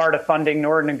BARDA funding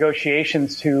nor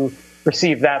negotiations to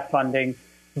receive that funding.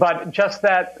 But just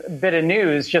that bit of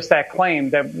news, just that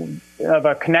claim that of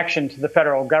a connection to the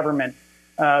federal government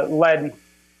led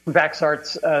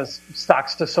Vaxart's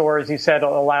stocks to soar, as you said,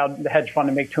 allowed the hedge fund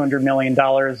to make $200 million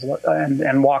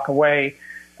and walk away.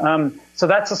 So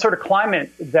that's the sort of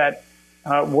climate that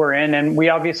we're in, and we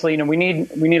obviously, we need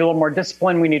a little more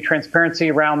discipline. We need transparency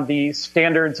around the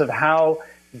standards of how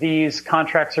these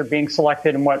contracts are being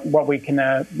selected and what we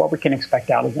can expect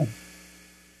out of them.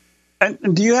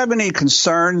 And do you have any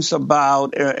concerns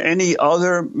about any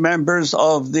other members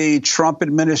of the Trump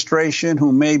administration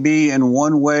who may be in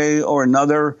one way or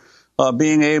another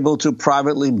being able to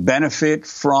privately benefit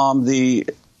from the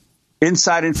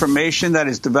inside information that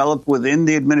is developed within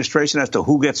the administration as to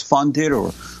who gets funded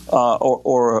or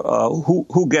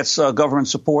who gets government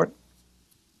support?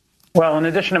 Well, in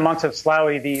addition to Moncef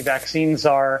Slaoui, the vaccine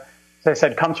czar, as I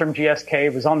said, comes from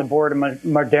GSK, was on the board of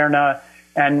Moderna,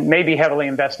 and may be heavily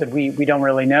invested. We don't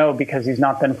really know because he's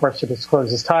not been forced to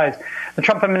disclose his ties. The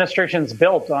Trump administration is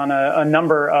built on a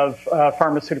number of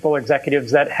pharmaceutical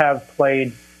executives that have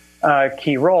played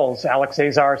key roles. Alex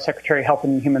Azar, Secretary of Health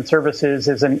and Human Services,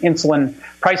 is an insulin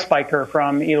price spiker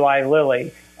from Eli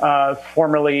Lilly.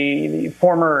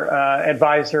 Former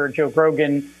advisor Joe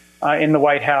Grogan in the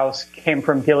White House came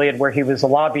from Gilead, where he was a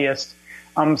lobbyist.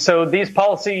 So these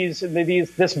policies,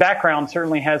 this background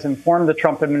certainly has informed the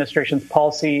Trump administration's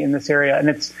policy in this area, and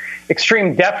its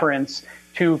extreme deference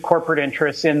to corporate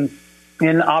interests in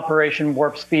Operation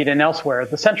Warp Speed and elsewhere.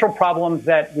 The central problem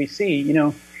that we see,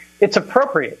 it's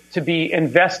appropriate to be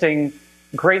investing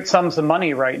great sums of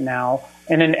money right now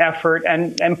in an effort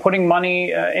and putting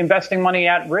money, investing money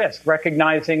at risk,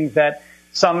 recognizing that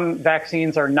some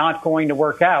vaccines are not going to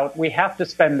work out, we have to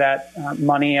spend that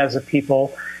money as a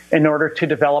people in order to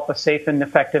develop a safe and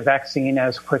effective vaccine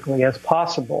as quickly as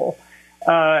possible.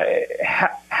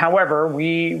 However,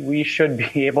 we should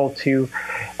be able to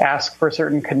ask for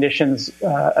certain conditions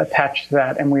attached to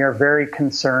that, and we are very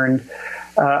concerned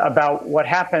about what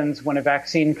happens when a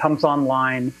vaccine comes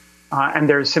online and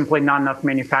there's simply not enough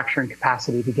manufacturing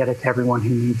capacity to get it to everyone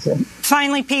who needs it.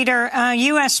 Finally, Peter,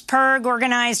 U.S. PIRG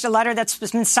organized a letter that's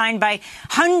been signed by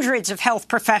hundreds of health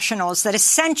professionals that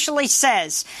essentially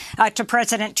says to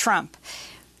President Trump,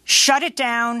 shut it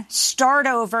down, start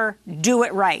over, do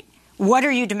it right. What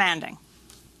are you demanding?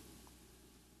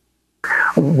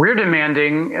 We're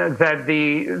demanding that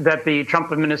the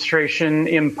Trump administration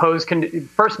impose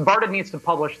first. BARDA needs to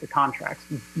publish the contracts.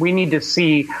 We need to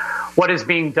see what is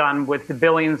being done with the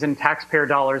billions in taxpayer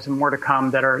dollars and more to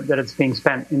come that it's being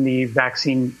spent in the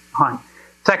vaccine hunt.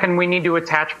 Second, we need to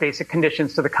attach basic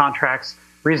conditions to the contracts,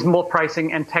 reasonable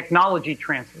pricing, and technology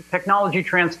transfer. Technology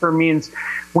transfer means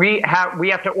we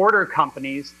have to order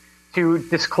companies to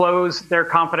disclose their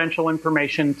confidential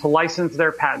information, to license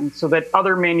their patents so that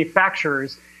other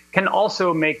manufacturers can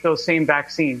also make those same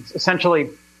vaccines. Essentially,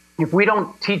 if we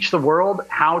don't teach the world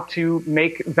how to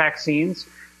make vaccines,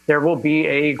 there will be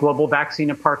a global vaccine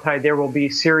apartheid. There will be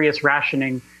serious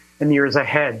rationing in the years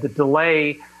ahead. The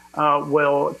delay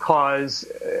will cause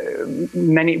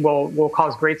will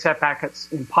cause great setbacks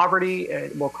in poverty.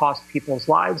 It will cost people's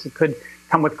lives. It could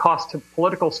come with cost to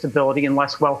political stability in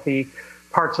less wealthy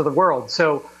parts of the world.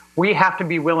 So we have to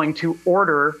be willing to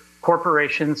order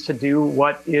corporations to do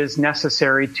what is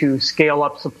necessary to scale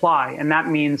up supply. And that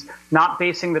means not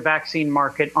basing the vaccine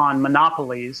market on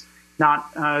monopolies,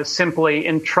 not simply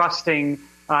entrusting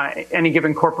any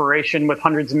given corporation with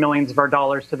hundreds of millions of our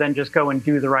dollars to then just go and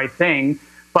do the right thing,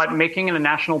 but making it a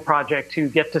national project to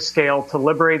get to scale, to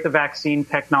liberate the vaccine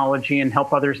technology and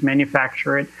help others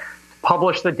manufacture it, to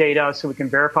publish the data so we can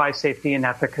verify safety and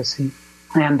efficacy,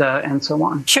 and so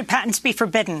on. Should patents be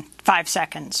forbidden? 5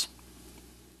 seconds.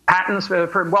 Patents,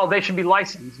 they should be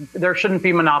licensed. There shouldn't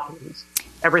be monopolies.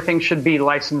 Everything should be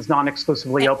licensed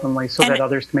non-exclusively, openly, so that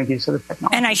others can make use of the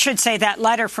technology. And I should say that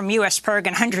letter from U.S. PIRG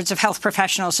and hundreds of health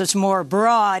professionals is more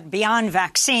broad, beyond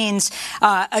vaccines,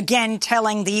 again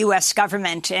telling the U.S.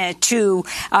 government to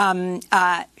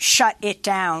shut it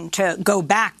down, to go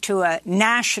back to a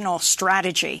national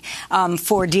strategy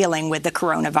for dealing with the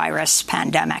coronavirus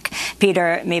pandemic.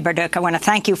 Peter Miberduk, I want to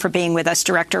thank you for being with us,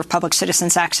 Director of Public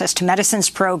Citizens Access to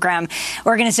Medicines Program,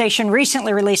 organization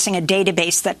recently releasing a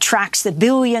database that tracks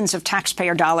the billions of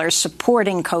taxpayer dollars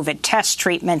supporting COVID test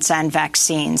treatments and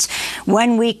vaccines.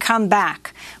 When we come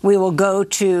back, we will go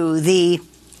to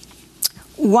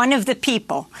one of the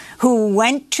people who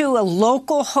went to a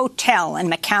local hotel in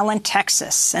McAllen,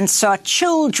 Texas, and saw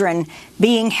children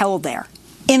being held there,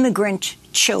 immigrant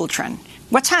children.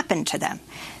 What's happened to them?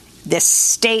 This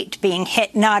state being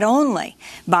hit not only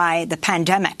by the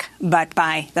pandemic, but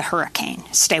by the hurricane.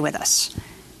 Stay with us.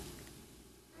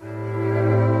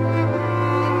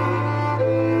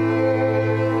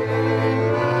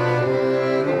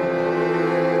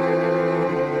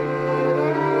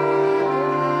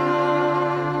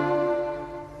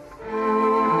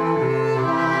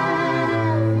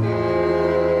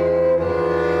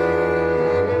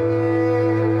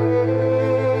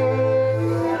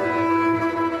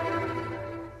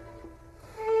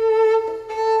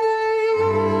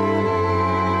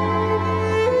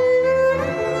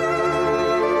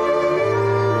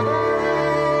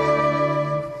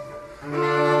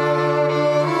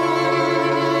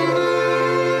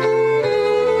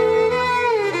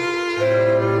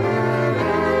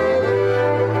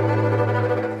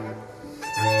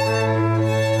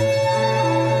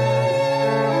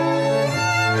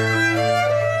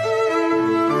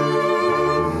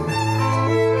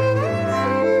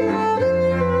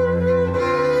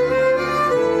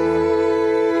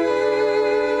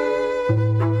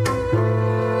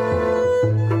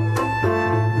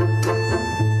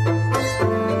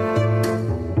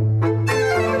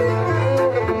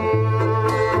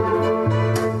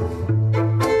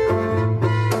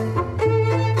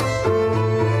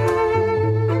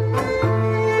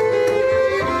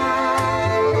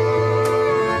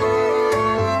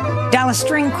 Dallas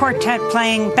String Quartet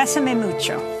playing Bésame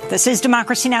Mucho. This is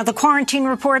Democracy Now!, the Quarantine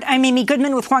Report. I'm Amy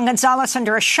Goodman with Juan Gonzalez.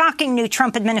 Under a shocking new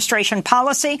Trump administration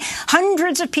policy,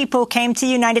 hundreds of people came to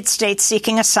the United States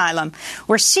seeking asylum,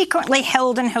 were secretly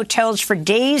held in hotels for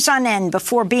days on end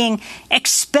before being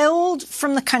expelled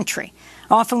from the country,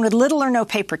 often with little or no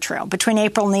paper trail. Between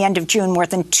April and the end of June, more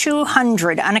than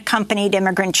 200 unaccompanied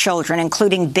immigrant children,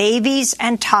 including babies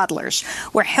and toddlers,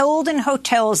 were held in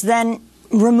hotels, then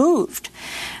removed.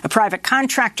 A private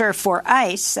contractor for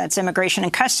ICE, that's Immigration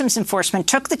and Customs Enforcement,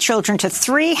 took the children to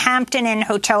 3 Hampton Inn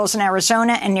hotels in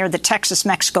Arizona and near the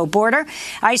Texas-Mexico border.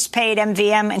 ICE paid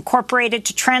MVM Incorporated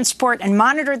to transport and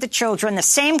monitor the children. The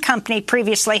same company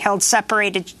previously held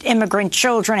separated immigrant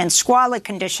children in squalid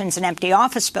conditions in empty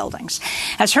office buildings.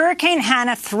 As Hurricane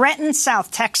Hannah threatened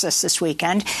South Texas this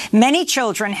weekend, many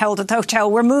children held at the hotel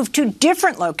were moved to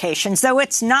different locations, though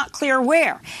it's not clear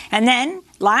where. And then,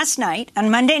 last night, on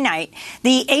Monday night,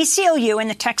 the ACLU and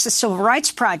the Texas Civil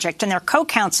Rights Project and their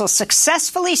co-counsel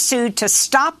successfully sued to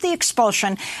stop the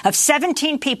expulsion of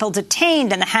 17 people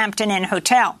detained in the Hampton Inn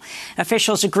Hotel.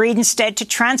 Officials agreed instead to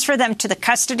transfer them to the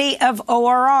custody of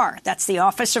ORR. That's the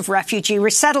Office of Refugee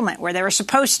Resettlement, where they were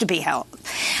supposed to be held.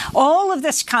 All of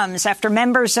this comes after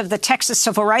members of the Texas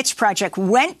Civil Rights Project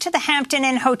went to the Hampton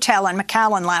Inn Hotel in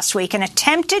McAllen last week and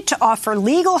attempted to offer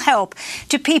legal help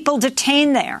to people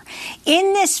detained there.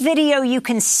 In this video, you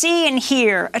can see and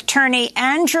hear attorney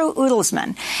Andrew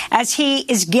Udelsman as he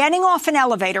is getting off an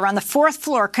elevator on the 4th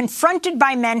floor, confronted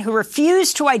by men who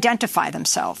refuse to identify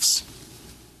themselves.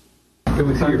 Can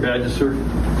we see your badges, sir?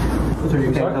 Sir,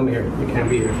 you can't come here. You can't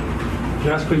be here. Can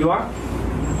I ask who you are?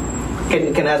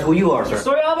 Can I ask who you are, sir?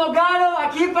 Soy abogado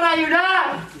aquí para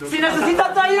ayudar. Si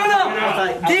necesitas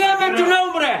ayuda, dígame tu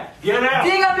nombre. Get out.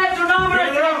 Dígame tu nombre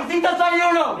si necesitas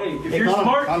ayuda. Hey, if you're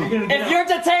smart, you're gonna get If you're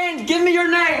detained, give me your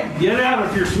name. Get out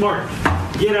if you're smart.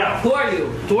 Get out. Who are you?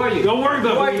 Who are you? Don't worry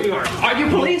about who you are. Are you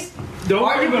police? Don't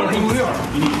worry about who we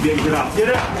are. You need to be able to get out.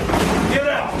 Get out. Get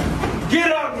out.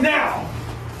 Get out now.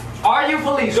 Are you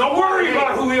police? Don't worry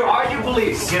about who we are. Are you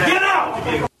police? Get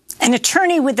out. An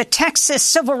attorney with the Texas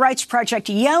Civil Rights Project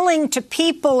yelling to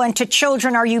people and to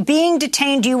children, are you being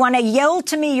detained? Do you want to yell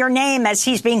to me your name, as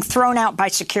he's being thrown out by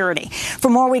security? For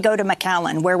more, we go to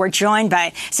McAllen, where we're joined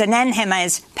by Zanen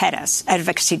Jimenez Perez,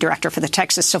 advocacy director for the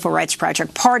Texas Civil Rights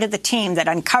Project, part of the team that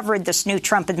uncovered this new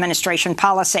Trump administration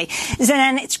policy.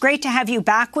 Zanen, it's great to have you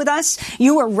back with us.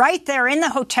 You were right there in the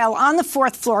hotel on the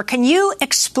 4th floor. Can you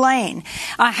explain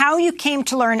how you came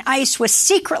to learn ICE was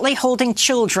secretly holding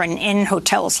children in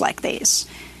hotels like these?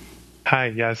 Hi,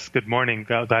 yes, good morning.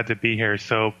 Glad to be here.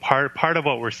 So part of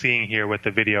what we're seeing here with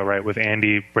the video, right, with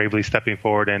Andy bravely stepping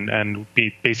forward and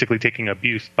basically taking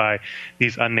abuse by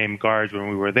these unnamed guards when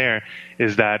we were there,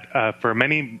 is that for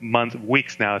many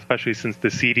weeks now, especially since the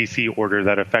CDC order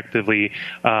that effectively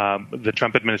the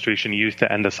Trump administration used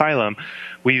to end asylum,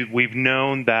 we've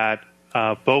known that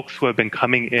folks who have been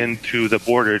coming in through the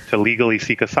border to legally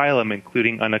seek asylum,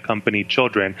 including unaccompanied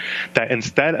children, that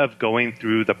instead of going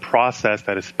through the process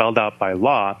that is spelled out by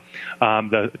law,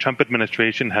 the Trump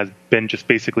administration has been just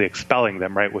basically expelling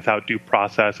them, right, without due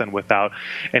process and without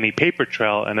any paper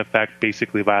trail, in effect,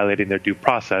 basically violating their due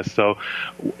process. So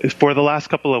for the last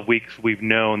couple of weeks, we've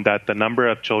known that the number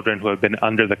of children who have been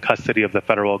under the custody of the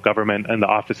federal government and the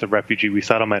Office of Refugee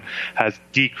Resettlement has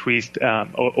decreased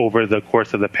over the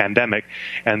course of the pandemic.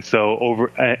 And so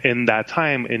in that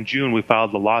time, in June, we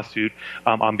filed the lawsuit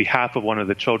on behalf of one of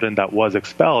the children that was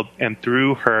expelled. And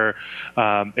through her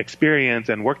experience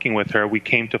and working with her, we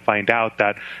came to find out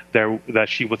that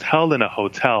she was held in a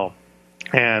hotel.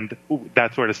 And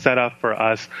that sort of set up for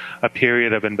us a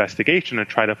period of investigation to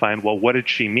try to find, well, what did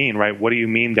she mean, right? What do you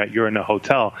mean that you're in a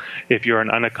hotel if you're an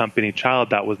unaccompanied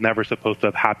child that was never supposed to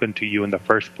have happened to you in the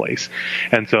first place?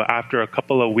 And so after a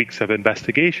couple of weeks of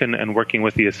investigation and working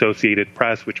with the Associated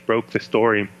Press, which broke the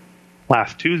story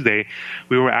last Tuesday,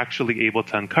 we were actually able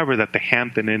to uncover that the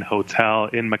Hampton Inn Hotel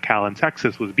in McAllen,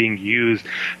 Texas, was being used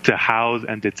to house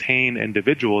and detain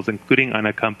individuals, including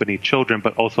unaccompanied children,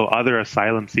 but also other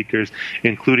asylum seekers,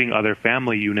 including other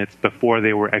family units, before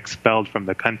they were expelled from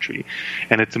the country.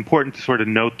 And it's important to sort of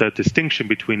note the distinction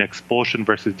between expulsion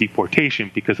versus deportation,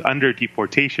 because under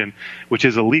deportation, which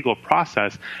is a legal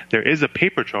process, there is a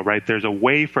paper trail, right? There's a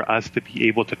way for us to be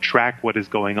able to track what is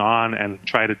going on and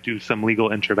try to do some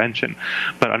legal intervention.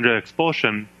 But under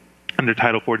expulsion, under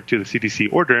Title 42 of the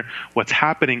CDC order, what's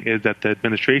happening is that the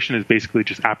administration is basically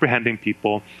just apprehending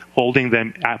people, holding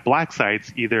them at black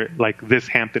sites, either like this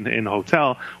Hampton Inn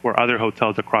Hotel or other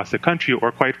hotels across the country,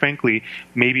 or quite frankly,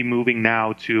 maybe moving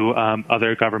now to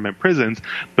other government prisons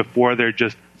before they're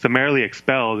just summarily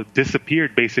expelled,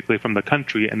 disappeared basically from the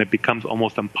country, and it becomes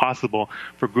almost impossible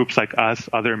for groups like us,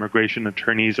 other immigration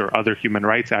attorneys, or other human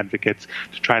rights advocates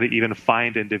to try to even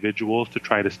find individuals to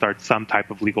try to start some type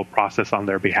of legal process on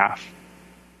their behalf.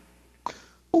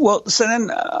 Well, Zanen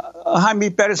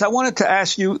Jaime Perez, I wanted to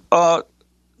ask you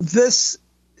this.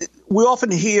 we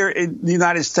often hear in the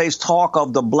United States talk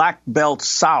of the Black Belt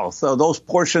South, those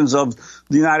portions of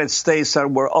the United States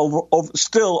that were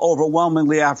still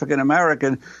overwhelmingly African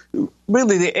American.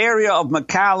 Really, the area of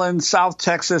McAllen, South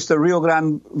Texas, the Rio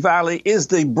Grande Valley is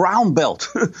the brown belt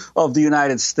of the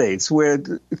United States, where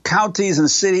counties and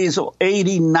cities are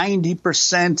 80,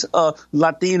 90%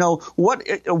 Latino.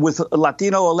 With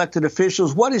Latino elected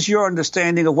officials, what is your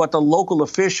understanding of what the local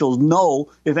officials know,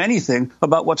 if anything,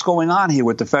 about what's going on here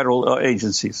with the federal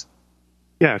agencies?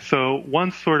 Yeah, so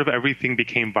once sort of everything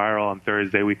became viral on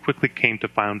Thursday, we quickly came to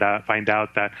find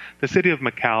out that the city of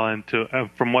McAllen,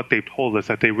 from what they told us,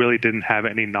 that they really didn't have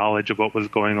any knowledge of what was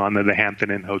going on in the Hampton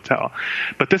Inn Hotel.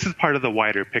 But this is part of the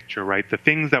wider picture, right? The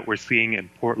things that we're seeing in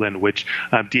Portland, which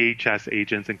DHS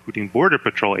agents, including Border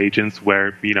Patrol agents,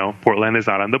 where, Portland is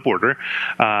not on the border,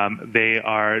 they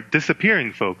are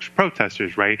disappearing folks,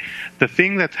 protesters, right? The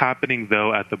thing that's happening,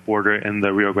 though, at the border in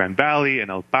the Rio Grande Valley,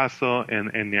 in El Paso,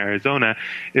 in Arizona,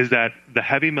 is that the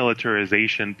heavy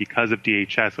militarization because of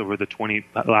DHS over the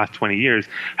last 20 years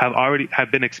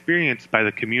have been experienced by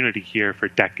the community here for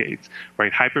decades,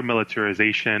 right?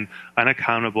 Hyper-militarization,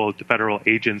 unaccountable federal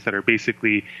agents that are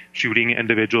basically shooting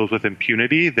individuals with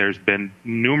impunity. There's been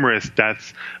numerous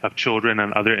deaths of children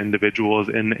and other individuals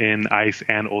in ICE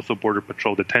and also Border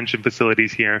Patrol detention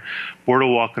facilities here. Border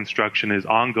wall construction is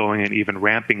ongoing and even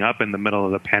ramping up in the middle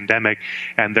of the pandemic,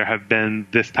 and there have been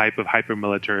this type of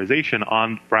hyper-militarization on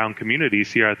brown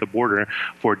communities here at the border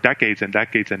for decades and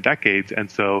decades and decades. And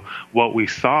so what we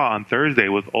saw on Thursday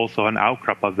was also an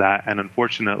outcrop of that. And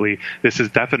unfortunately, this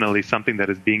is definitely something that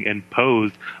is being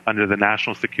imposed under the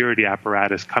national security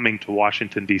apparatus coming to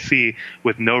Washington, D.C.,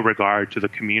 with no regard to the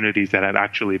communities that have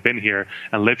actually been here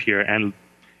and live here and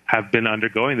have been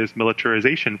undergoing this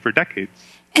militarization for decades.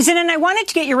 And I wanted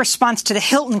to get your response to the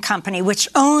Hilton Company, which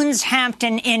owns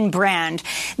Hampton Inn brand.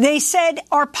 They said,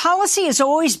 our policy has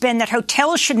always been that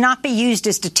hotels should not be used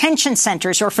as detention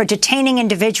centers or for detaining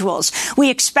individuals. We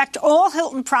expect all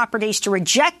Hilton properties to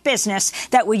reject business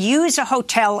that would use a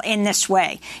hotel in this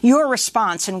way. Your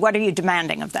response, and what are you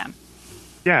demanding of them?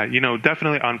 Yeah,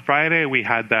 definitely on Friday we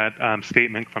had that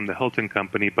statement from the Hilton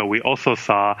Company, but we also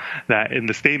saw that in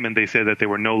the statement they said that they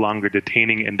were no longer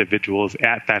detaining individuals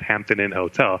at that Hampton Inn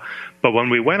Hotel. But when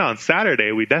we went on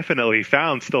Saturday, we definitely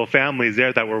found still families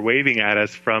there that were waving at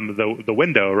us from the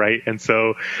window, right? And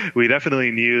so we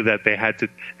definitely knew that they had to,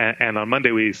 and on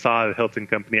Monday we saw the Hilton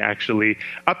Company actually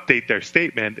update their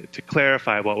statement to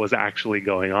clarify what was actually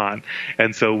going on.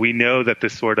 And so we know that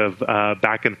this sort of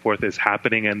back and forth is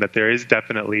happening and that there is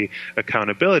definitely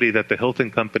accountability that the Hilton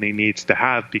Company needs to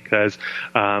have because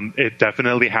it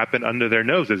definitely happened under their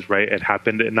noses, right? It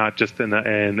happened not just in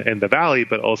the Valley,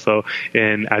 but also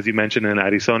as you mentioned, in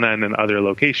Arizona and in other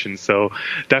locations. So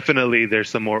definitely there's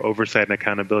some more oversight and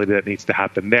accountability that needs to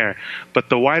happen there. But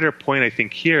the wider point, I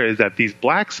think, here is that these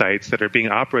black sites that are being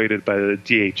operated by the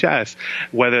DHS,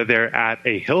 whether they're at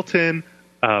a Hilton,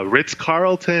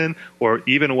 Ritz-Carlton, or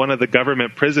even one of the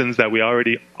government prisons that we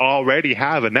already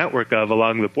have a network of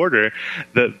along the border,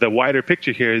 the wider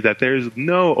picture here is that there's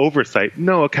no oversight,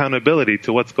 no accountability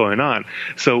to what's going on.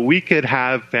 So we could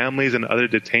have families and other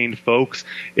detained folks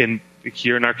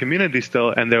here in our community still,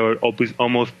 and there would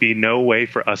almost be no way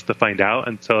for us to find out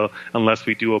unless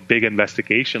we do a big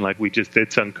investigation like we just did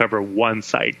to uncover one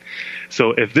site.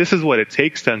 So if this is what it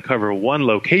takes to uncover one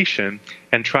location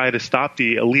and try to stop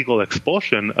the illegal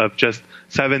expulsion of just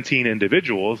 17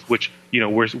 individuals, which,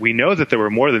 we know that there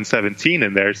were more than 17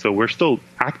 in there, so we're still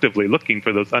actively looking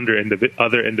for those other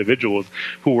individuals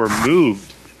who were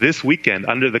moved this weekend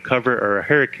under the cover of a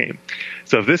hurricane.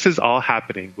 So if this is all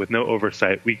happening with no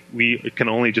oversight, we can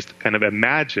only just kind of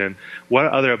imagine what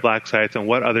other black sites and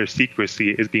what other secrecy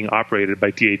is being operated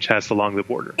by DHS along the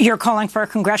border. You're calling for a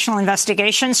congressional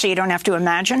investigation so you don't have to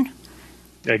imagine?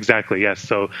 Exactly, yes.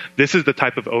 So this is the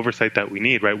type of oversight that we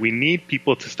need, right? We need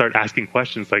people to start asking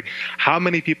questions like, how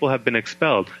many people have been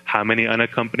expelled? How many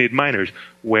unaccompanied minors?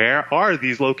 Where are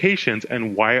these locations?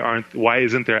 And why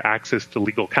isn't there access to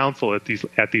legal counsel at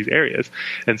these areas?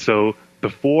 And so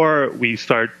before we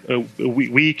start,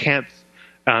 we can't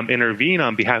intervene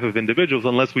on behalf of individuals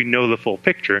unless we know the full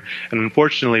picture. And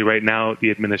unfortunately, right now,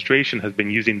 the administration has been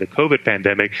using the COVID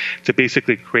pandemic to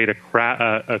basically create a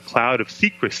cloud of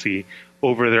secrecy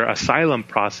over their asylum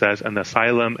process and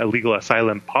illegal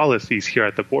asylum policies here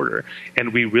at the border.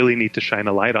 And we really need to shine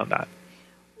a light on that.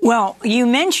 Well, you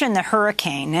mentioned the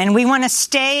hurricane, and we want to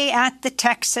stay at the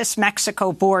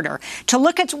Texas-Mexico border to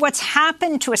look at what's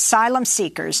happened to asylum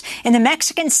seekers in the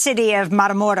Mexican city of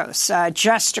Matamoros,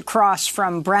 just across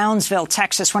from Brownsville,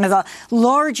 Texas, one of the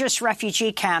largest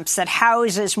refugee camps that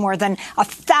houses more than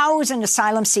 1,000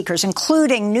 asylum seekers,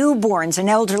 including newborns and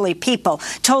elderly people,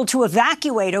 told to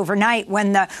evacuate overnight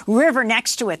when the river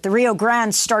next to it, the Rio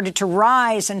Grande, started to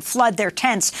rise and flood their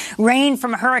tents. Rain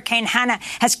from Hurricane Hanna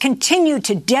has continued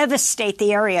to devastate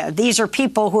the area. These are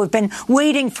people who have been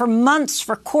waiting for months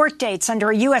for court dates under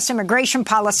a U.S. immigration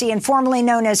policy informally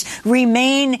known as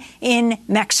Remain in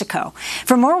Mexico.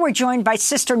 For more, we're joined by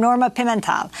Sister Norma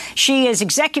Pimental. She is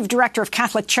Executive Director of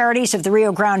Catholic Charities of the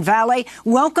Rio Grande Valley.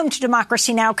 Welcome to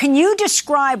Democracy Now! Can you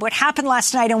describe what happened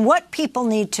last night and what people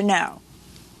need to know?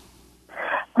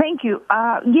 Thank you.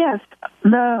 Yes,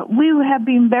 we have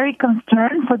been very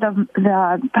concerned for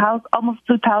the almost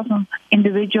 2,000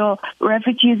 individual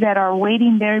refugees that are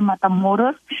waiting there in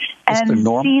Matamoros, and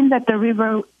seeing that the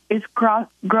river is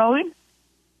growing.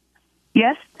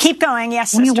 Yes? Keep going,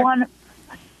 yes, Sister.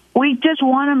 We just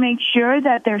want to make sure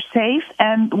that they're safe,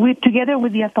 and we, together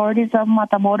with the authorities of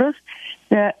Matamoros,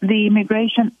 the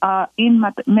immigration in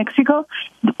Mexico,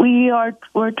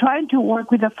 we're trying to work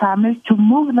with the families to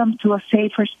move them to a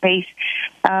safer space.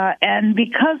 And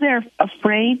because they're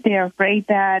afraid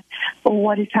that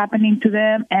what is happening to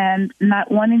them and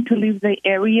not wanting to leave the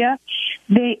area,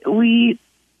 we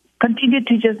continue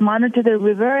to just monitor the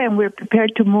river, and we're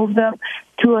prepared to move them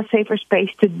to a safer space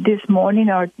this morning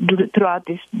or throughout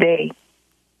this day.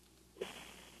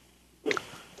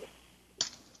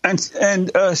 And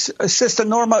Sister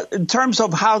Norma, in terms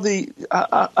of how the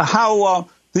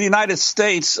United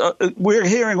States, we're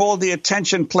hearing all the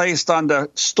attention placed on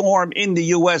the storm in the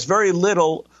U.S., very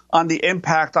little on the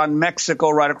impact on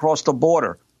Mexico right across the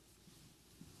border.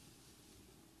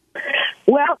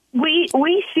 Well,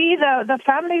 we see the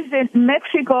families in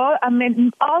Mexico. I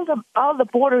mean, all the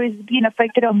border is being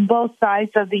affected on both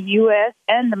sides of the U.S.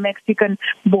 and the Mexican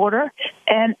border,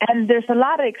 and there's a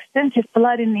lot of extensive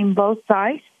flooding in both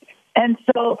sides. And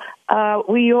so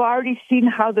we already seen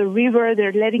how the river,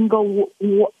 they're letting go,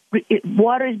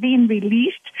 water is being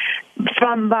released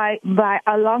by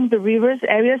along the rivers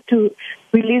areas to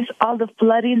release all the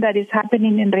flooding that is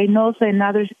happening in Reynosa and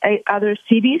other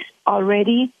cities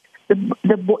already.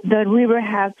 The river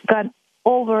has gone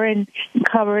over and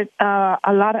covered a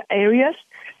lot of areas.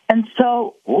 And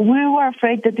so we were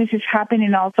afraid that this is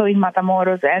happening also in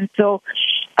Matamoros. And so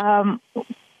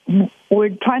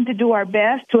we're trying to do our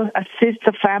best to assist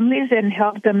the families and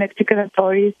help the Mexican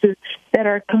authorities that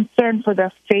are concerned for the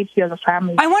safety of the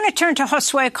families. I want to turn to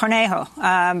Josue Cornejo,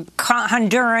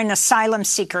 Honduran asylum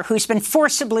seeker who's been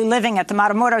forcibly living at the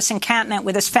Matamoros encampment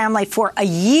with his family for a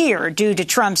year due to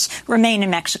Trump's Remain in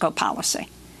Mexico policy.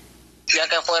 Ya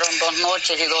que fueron 2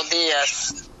 noches y 2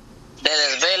 días de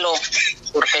desvelo,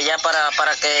 porque ya para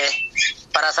que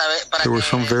There were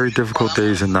some very difficult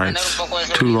days and nights,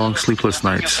 2 long sleepless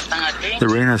nights. The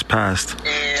rain has passed,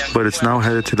 but it's now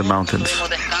headed to the mountains.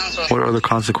 What are the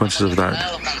consequences of that?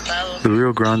 The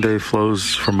Rio Grande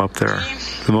flows from up there.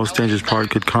 The most dangerous part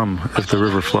could come if the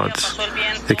river floods.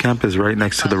 The camp is right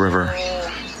next to the river.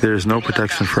 There is no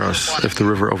protection for us if the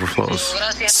river overflows.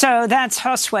 So that's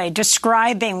Josue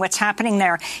describing what's happening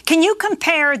there. Can you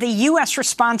compare the U.S.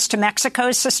 response to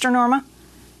Mexico's, Sister Norma?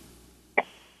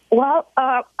 Well,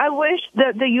 I wish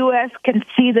that the U.S. can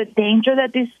see the danger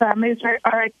that these families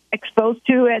are exposed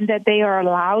to, and that they are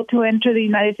allowed to enter the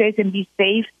United States and be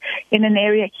safe in an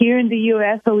area here in the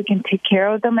U.S. so we can take care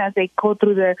of them as they go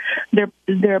through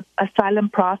their asylum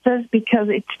process, because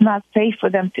it's not safe for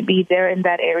them to be there in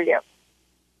that area.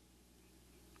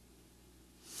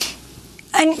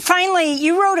 And finally,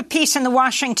 you wrote a piece in the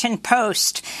Washington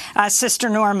Post, Sister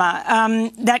Norma,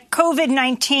 that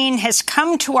COVID-19 has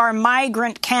come to our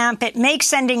migrant camp. It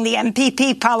makes ending the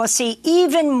MPP policy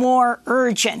even more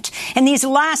urgent. In these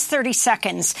last 30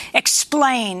 seconds,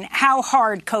 explain how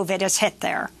hard COVID has hit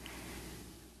there.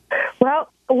 Well,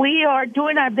 we are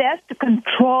doing our best to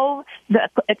control the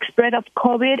spread of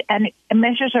COVID, and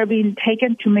measures are being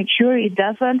taken to make sure it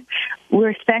doesn't.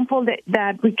 We're thankful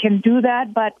that we can do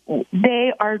that, but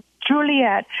they are truly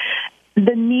at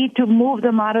the need to move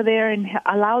them out of there and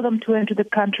allow them to enter the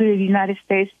country. The United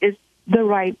States is the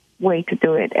right way to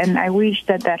do it, and I wish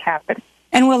that happened.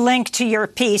 And we'll link to your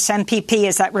piece. MPP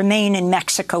is that Remain in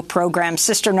Mexico program.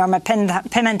 Sister Norma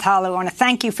Pimentel, I want to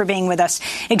thank you for being with us,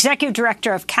 Executive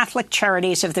Director of Catholic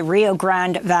Charities of the Rio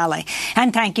Grande Valley.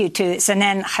 And thank you to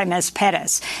Zanen Jaimez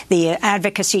Perez, the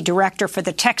Advocacy Director for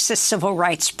the Texas Civil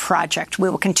Rights Project. We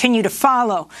will continue to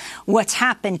follow what's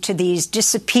happened to these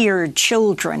disappeared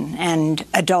children and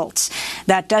adults.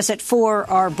 That does it for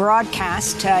our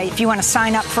broadcast. If you want to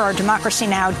sign up for our Democracy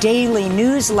Now! Daily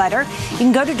newsletter, you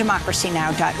can go to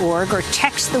democracynow.org or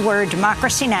text the word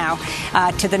Democracy Now!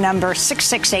 To the number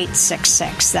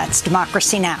 66866. That's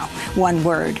Democracy Now!, one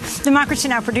word. Democracy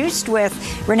Now! Produced with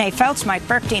Renee Feltz, Mike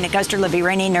Burke, Dina Guzder, Libby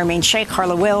Rainey, Nermeen Sheikh,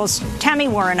 Harla Wills, Tammy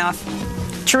Warrenoff,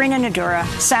 Tarina Nadura,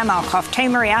 Sam Alcoff,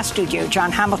 Tamarie Astudio,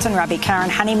 John Hamilton, Rabbi Karen,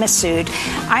 Hani Massoud.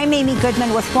 I'm Amy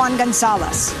Goodman with Juan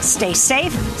Gonzalez. Stay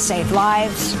safe, save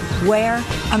lives, wear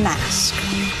a mask.